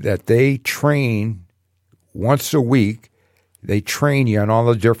they train once a week. They train you on all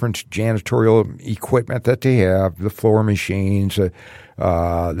the different janitorial equipment that they have, the floor machines, I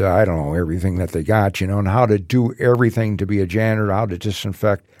don't know, everything that they got, and how to do everything to be a janitor, how to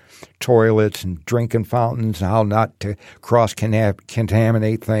disinfect toilets and drinking fountains, and how not to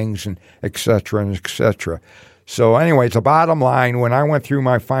cross-contaminate things, and et cetera, and et cetera. So anyways, the bottom line, when I went through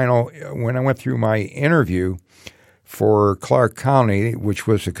my interview for Clark County, which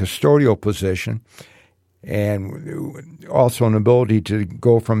was a custodial position, and also an ability to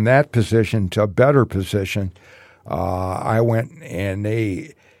go from that position to a better position, I went, and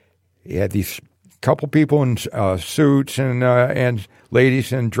they had these couple people in suits and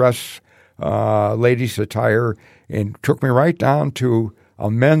ladies in ladies attire, and took me right down to a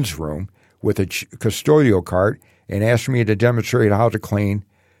men's room with a custodial cart, and asked me to demonstrate how to clean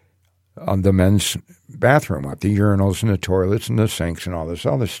the men's bathroom up, the urinals and the toilets and the sinks and all this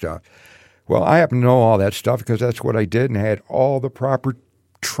other stuff. Well, I happen to know all that stuff because that's what I did, and had all the proper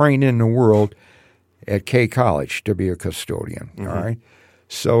training in the world at K College to be a custodian. Mm-hmm. All right.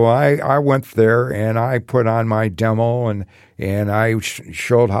 So I went there and I put on my demo and I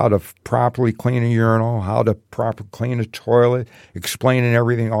showed how to properly clean a urinal, how to properly clean a toilet, explaining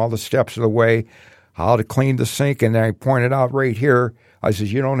everything, all the steps of the way, how to clean the sink. And I pointed out right here, I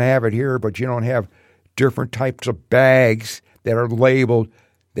says, you don't have it here, but you don't have different types of bags that are labeled,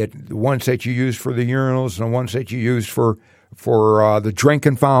 that the ones that you use for the urinals and the ones that you use for the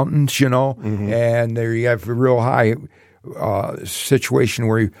drinking fountains, and there you have a real high situation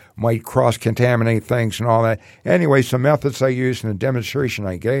where you might cross-contaminate things and all that. Anyway, some methods I used in the demonstration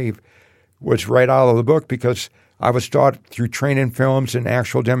I gave was right out of the book because I was taught through training films and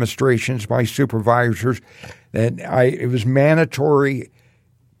actual demonstrations by supervisors. And it was mandatory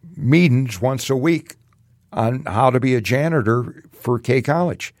meetings once a week on how to be a janitor for K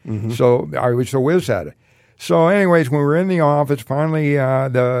College. So I was a whiz at it. So anyways, when we were in the office, finally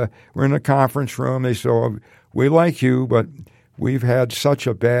we're in the conference room. They said, we like you, but we've had such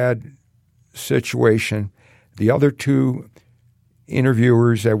a bad situation. The other two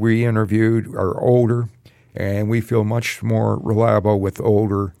interviewers that we interviewed are older, and we feel much more reliable with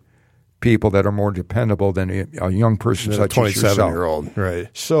older people that are more dependable than a young person such as yourself. 27-year-old, right.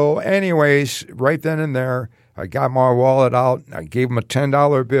 So anyways, right then and there, I got my wallet out. I gave him a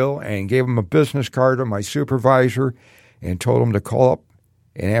 $10 bill and gave him a business card of my supervisor and told him to call up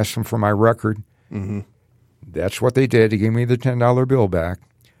and ask him for my record. That's what they did. He gave me the $10 bill back.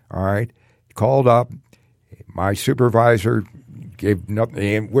 All right. Called up. My supervisor gave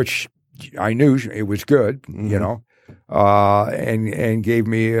nothing, which I knew it was good, and gave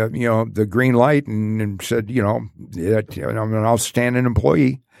me, the green light and said, that I'm an outstanding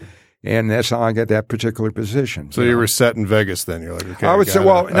employee. And that's how I got that particular position. So you were set in Vegas then? You're like, okay. I would say,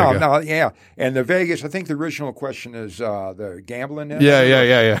 yeah. And the Vegas, I think the original question is the gambling.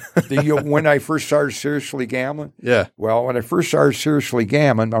 Yeah. When I first started seriously gambling? Yeah. Well, when I first started seriously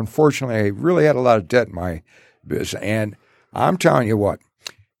gambling, unfortunately, I really had a lot of debt in my business. And I'm telling you what,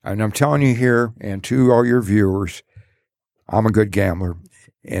 and I'm telling you here and to all your viewers, I'm a good gambler.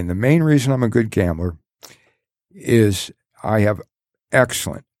 And the main reason I'm a good gambler is I have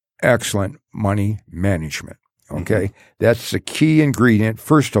excellent money management, okay? That's the key ingredient,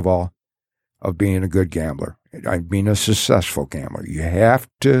 first of all, of being a good gambler. I mean a successful gambler. You have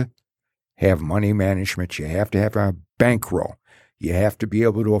to have money management. You have to have a bankroll. You have to be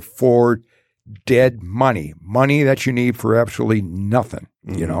able to afford dead money that you need for absolutely nothing,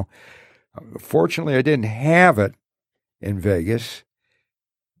 Fortunately, I didn't have it in Vegas.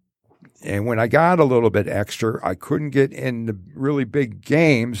 And when I got a little bit extra, I couldn't get in the really big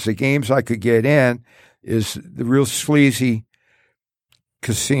games. The games I could get in is the real sleazy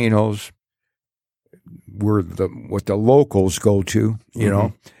casinos were what the locals go to,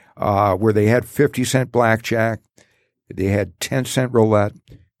 where they had 50-cent blackjack, they had 10-cent roulette,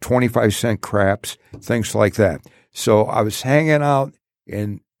 25-cent craps, things like that. So I was hanging out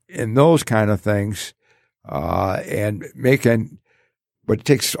in those kind of things and making. But it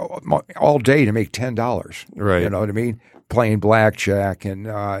takes all day to make $10. Right. You know what I mean? Playing blackjack, and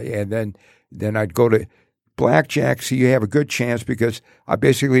then I'd go to blackjack. So you have a good chance because I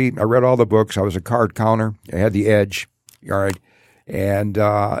read all the books. I was a card counter. I had the edge. All right,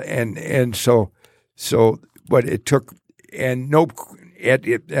 and so but it took at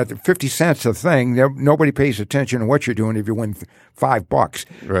the 50 cents a thing. Nobody pays attention to what you're doing if you win $5.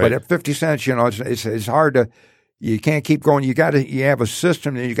 Right. But at 50 cents, it's hard to. You can't keep going. You have a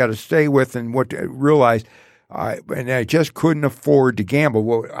system that you got to stay with and realize. And I just couldn't afford to gamble.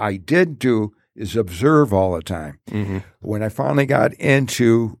 What I did do is observe all the time. When I finally got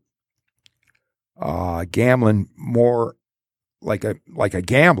into gambling more like a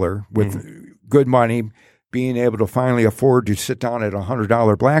gambler with good money, being able to finally afford to sit down at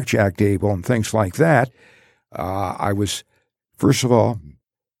 $100 blackjack table and things like that, I was, first of all,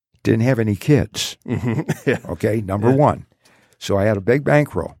 didn't have any kids. Yeah. Okay, number one. So I had a big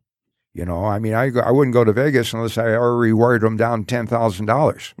bankroll. I mean, I wouldn't go to Vegas unless I already wired them down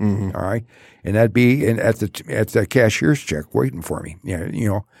 $10,000. All right, and that'd be at the cashier's check waiting for me.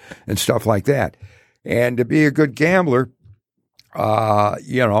 And stuff like that. And to be a good gambler,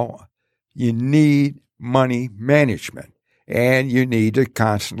 you need money management, and you need to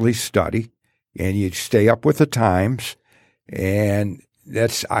constantly study, and you stay up with the times, and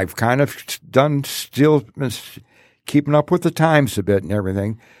I've kind of still been keeping up with the times a bit and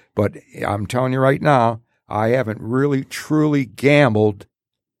everything. But I'm telling you right now, I haven't really truly gambled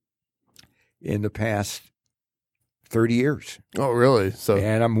in the past 30 years. Oh, really?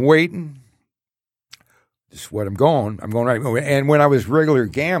 And I'm waiting. This is what I'm going right. And when I was regular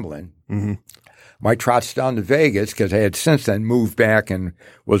gambling, my trots down to Vegas, because I had since then moved back and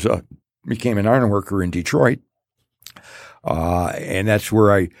became an iron worker in Detroit. And that's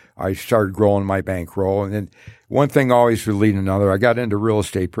where I started growing my bankroll. And then one thing always would lead to another. I got into real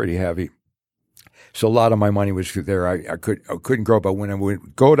estate pretty heavy. So a lot of my money was there. I couldn't grow, but when I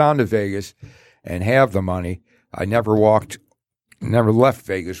would go down to Vegas and have the money, I never left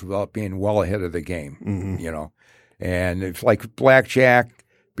Vegas without being well ahead of the game, you know. And it's like blackjack,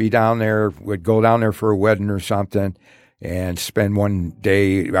 be down there, would go down there for a wedding or something and spend one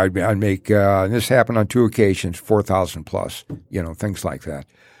day. I'd make, and this happened on 2 occasions, 4,000 plus, you know, things like that.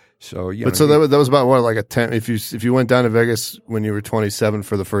 So, you know. So that was about what, like a 10, if you went down to Vegas when you were 27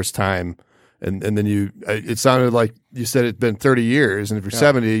 for the first time, and then it sounded like you said it'd been 30 years, and if you're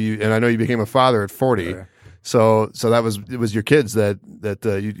 70, and I know you became a father at 40. Yeah. So it was your kids that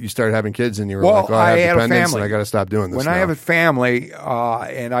you started having kids, and you were like, I have dependents, and I got to stop doing this. When now. I have a family,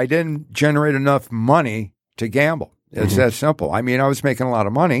 and I didn't generate enough money to gamble, it's that simple. I mean, I was making a lot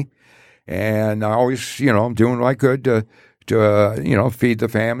of money, and I always, you know, doing what I could to you know, feed the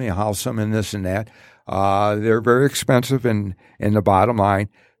family, house them, and this and that. They're very expensive in the bottom line,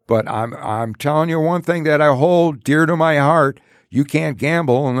 but I'm telling you one thing that I hold dear to my heart. You can't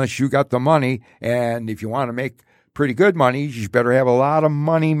gamble unless you got the money, and if you want to make pretty good money, you better have a lot of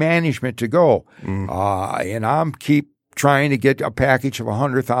money management to go. And I'm keep trying to get a package of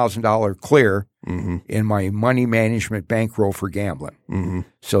 $100,000 clear in my money management bankroll for gambling.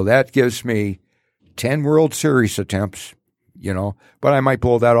 So that gives me 10 World Series attempts, you know, but I might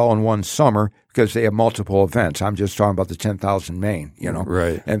blow that all in one summer because they have multiple events. I'm just talking about the 10,000 main, you know,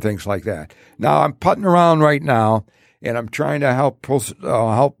 right, and things like that. Now I'm putting around right now. And I'm trying to help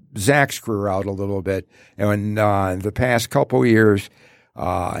Zach's career out a little bit. And the past couple of years,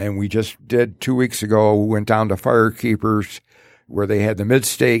 and we just did 2 weeks ago, we went down to Firekeepers where they had the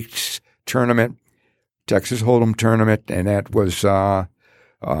Mid-States tournament, Texas Hold'em tournament, and that was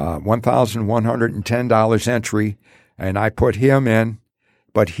 $1,110 entry. And I put him in,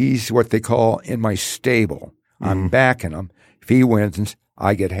 but he's what they call in my stable. I'm backing him. If he wins,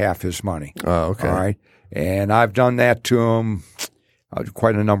 I get half his money. Oh, okay. All right. And I've done that to him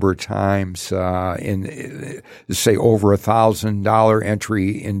quite a number of times in say over $1,000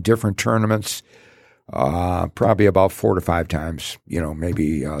 entry in different tournaments, probably about 4 to 5 times, you know,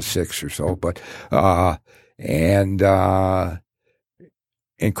 maybe 6 or so. But and of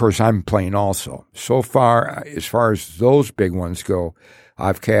course I'm playing also. So far as those big ones go,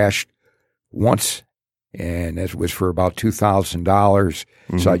 I've cashed once. And it was for about $2,000.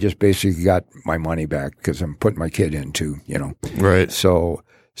 So I just basically got my money back because I'm putting my kid in too, you know. Right. So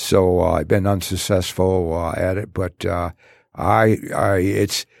I've been unsuccessful at it, but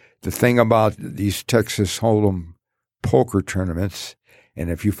it's the thing about these Texas Hold'em poker tournaments. And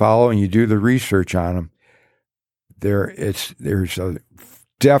if you follow and you do the research on them, there's a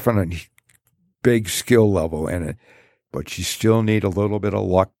definite big skill level in it, but you still need a little bit of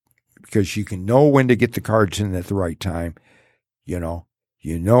luck. Because you can know when to get the cards in at the right time, you know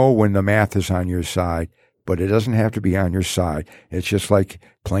when the math is on your side, but it doesn't have to be on your side. It's just like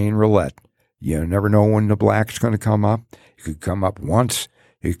playing roulette. You never know when the black's going to come up. It could come up once.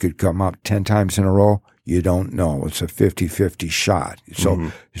 It could come up 10 times in a row. You don't know. It's a 50-50 shot.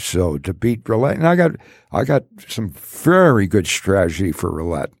 So to beat roulette, and I got some very good strategy for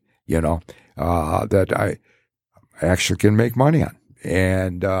roulette, you know, that I actually can make money on.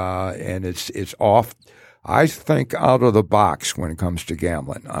 And it's off, I think, out of the box when it comes to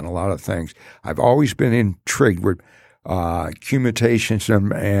gambling on a lot of things. I've always been intrigued with commutations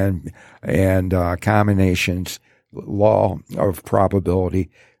and combinations, law of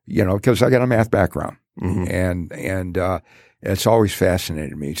probability, you know, because I got a math background, and it's always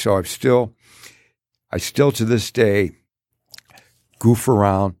fascinated me. So I still to this day goof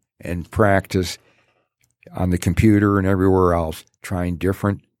around and practice on the computer and everywhere else, trying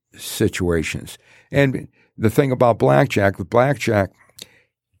different situations. And the thing about blackjack,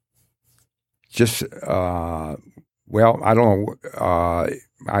 just, well, I don't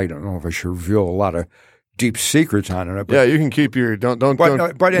know if I should reveal a lot of deep secrets on it. But, yeah, you can keep your, don't.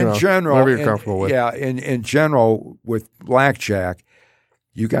 But in general, whatever you're comfortable with. Yeah, in general, with blackjack,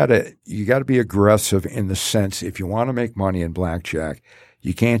 you gotta be aggressive in the sense, if you want to make money in blackjack,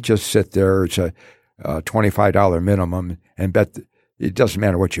 you can't just sit there. It's a $25 minimum and bet. It doesn't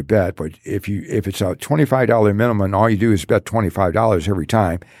matter what you bet, but if it's a $25 minimum and all you do is bet $25 every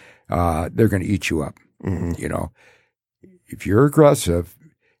time, they're going to eat you up. You know, if you're aggressive,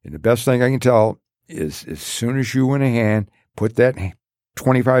 and the best thing I can tell is as soon as you win a hand, put that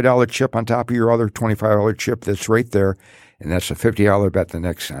 $25 chip on top of your other $25 chip that's right there, and that's a $50 bet the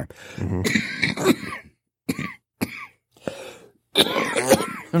next time.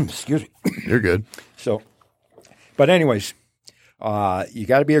 Excuse me. You're good. So, but anyways, you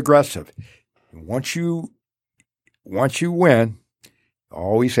got to be aggressive. Once you win,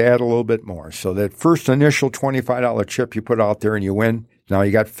 always add a little bit more. So that first initial $25 chip you put out there and you win, now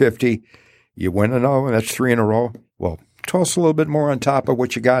you got 50. You win another one, that's 3 in a row. Well, toss a little bit more on top of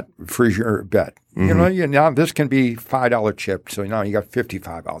what you got for your bet. Now this can be $5 chip, so now you got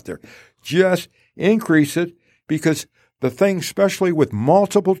 55 out there. Just increase it, because the thing, especially with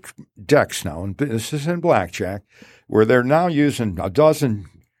multiple decks now, and this is in blackjack, where they're now using a dozen,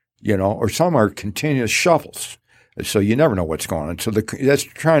 or some are continuous shuffles. So you never know what's going on. So that's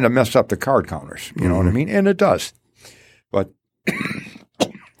trying to mess up the card counters. You know what I mean? And it does. But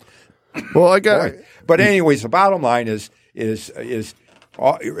well, I got. But anyways, the bottom line is a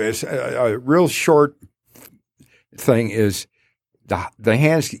real short thing is the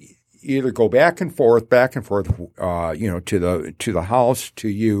hands either go back and forth, to the house to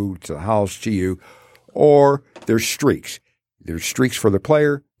you, to the house to you, or there's streaks. There's streaks for the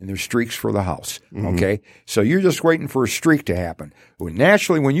player and there's streaks for the house. Okay? So you're just waiting for a streak to happen.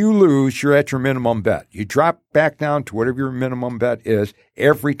 Naturally, when you lose, you're at your minimum bet. You drop back down to whatever your minimum bet is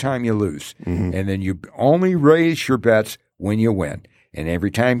every time you lose. And then you only raise your bets when you win. And every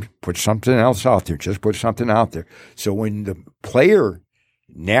time, put something else out there. Just put something out there. So when the player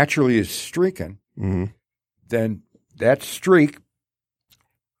naturally is streaking, then that streak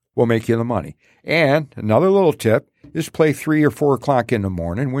will make you the money. And another little tip is play 3 or 4 o'clock in the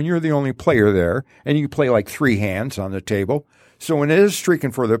morning when you're the only player there, and you play like 3 hands on the table. So when it is streaking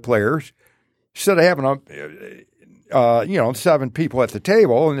for the players, instead of having 7 people at the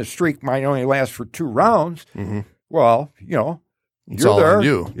table, and the streak might only last for 2 rounds, well, it's you're all there. on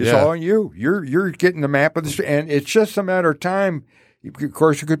you. It's all on you. You're getting the map of the streak, and it's just a matter of time. Of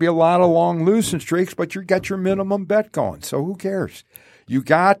course, there could be a lot of long losing streaks, but you got your minimum bet going. So who cares? You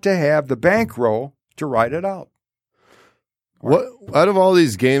got to have the bankroll to ride it out. What out of all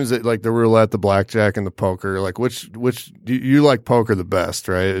these games that like the roulette, the blackjack, and the poker, like which you like poker the best,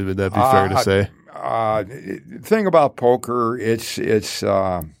 right? Would that be fair to say? The thing about poker, it's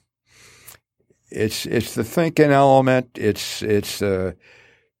the thinking element. It's the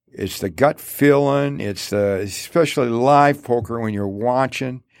gut feeling. It's especially live poker when you're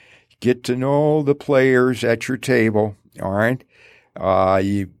watching. Get to know the players at your table. All right.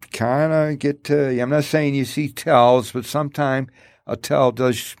 You kind of get to, I'm not saying you see tells, but sometimes a tell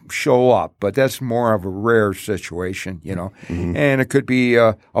does show up, but that's more of a rare situation, and it could be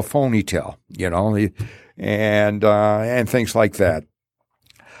a phony tell, and things like that.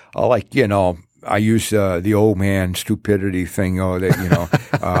 I use the old man stupidity thing, and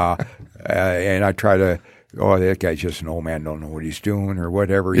I try to, that guy's just an old man, don't know what he's doing or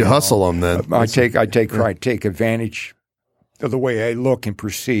whatever. You hustle him then. I take advantage of the way I look and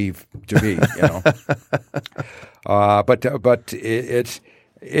perceive to be, but it's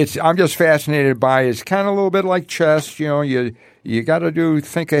I'm just fascinated by it. It's kind of a little bit like chess, you got to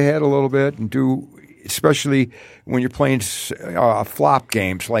think ahead a little bit and especially when you're playing flop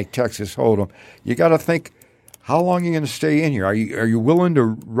games like Texas Hold'em. You got to think, how long are you going to stay in here? Are you willing to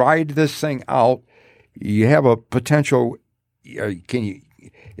ride this thing out? You have a potential.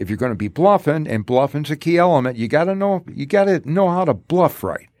 If you're going to be bluffing, and bluffing's a key element, you got to know how to bluff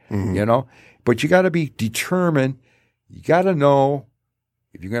right, But you got to be determined. You got to know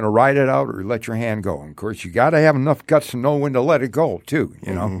if you're going to ride it out or let your hand go. And of course, you got to have enough guts to know when to let it go too,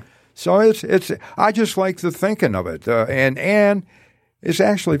 So it's. I just like the thinking of it, and it's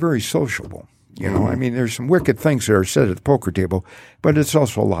actually very sociable. I mean, there's some wicked things that are said at the poker table, but it's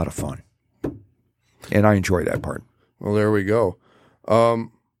also a lot of fun, and I enjoy that part. Well, there we go.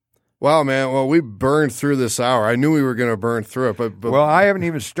 Wow, man. Well, we burned through this hour. I knew we were going to burn through it, but well, I haven't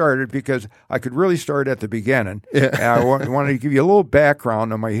even started because I could really start at the beginning. Yeah. And I wanted to give you a little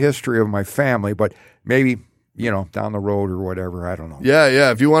background on my history of my family, but maybe down the road or whatever. I don't know.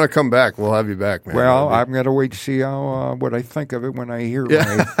 Yeah. If you want to come back, we'll have you back, man. Well, I'm going to wait to see how what I think of it when I hear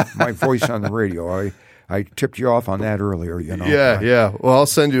my voice on the radio. I tipped you off on that earlier, Yeah. Well, I'll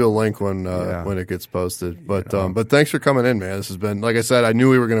send you a link when it gets posted. But thanks for coming in, man. This has been, like I said, I knew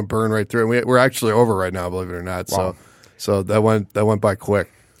we were going to burn right through it. We're actually over right now, believe it or not. Wow. So that went by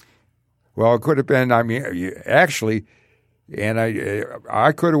quick. Well, it could have been. I mean, actually, And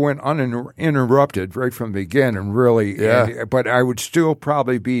I could have went uninterrupted right from the beginning, really. Yeah. But I would still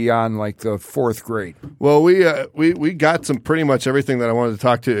probably be on like the fourth grade. Well, we got some pretty much everything that I wanted to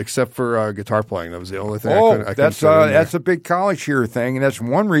talk to except for guitar playing. That was the only thing I couldn't that's a big college year thing, and that's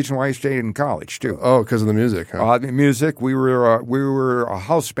one reason why I stayed in college too. Oh, because of the music. Huh? The music. We were a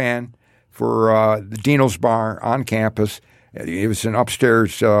house band for the Dino's Bar on campus. It was an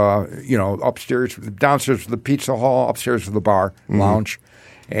upstairs, upstairs, downstairs was the pizza hall, upstairs was the bar, lounge.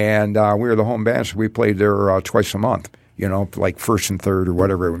 And we were the home band, so we played there twice a month, like first and third or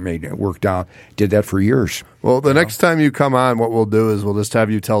whatever it worked out. Did that for years. Well, the next time you come on, what we'll do is we'll just have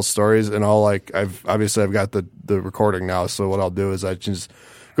you tell stories, and I've got the recording now, so what I'll do is I just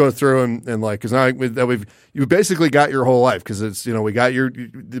go through and like, because now you basically got your whole life, because it's, we got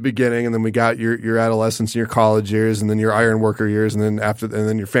the beginning, and then we got your adolescence and your college years, and then your iron worker years, and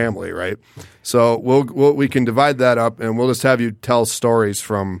then your family, right? So we can divide that up, and we'll just have you tell stories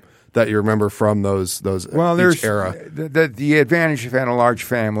from that you remember from those each era. The advantage of having a large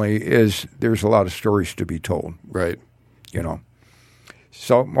family is there's a lot of stories to be told, right?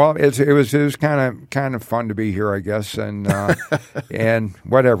 So, well, it was kind of fun to be here, I guess, and and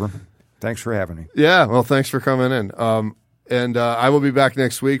whatever. Thanks for having me. Yeah, well, thanks for coming in. And I will be back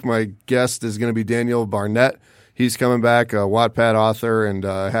next week. My guest is going to be Daniel Barnett. He's coming back, a Wattpad author, and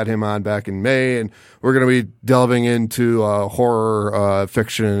had him on back in May. And we're going to be delving into horror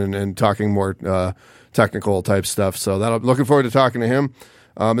fiction and talking more technical type stuff. So I'm looking forward to talking to him.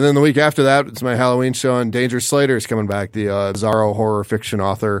 And then the week after that, it's my Halloween show, and Danger Slater is coming back, the Bizarro horror fiction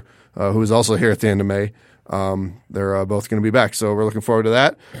author who is also here at the end of May. They're both going to be back, so we're looking forward to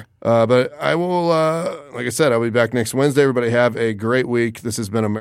that. But I will, like I said, I'll be back next Wednesday. Everybody have a great week. This has been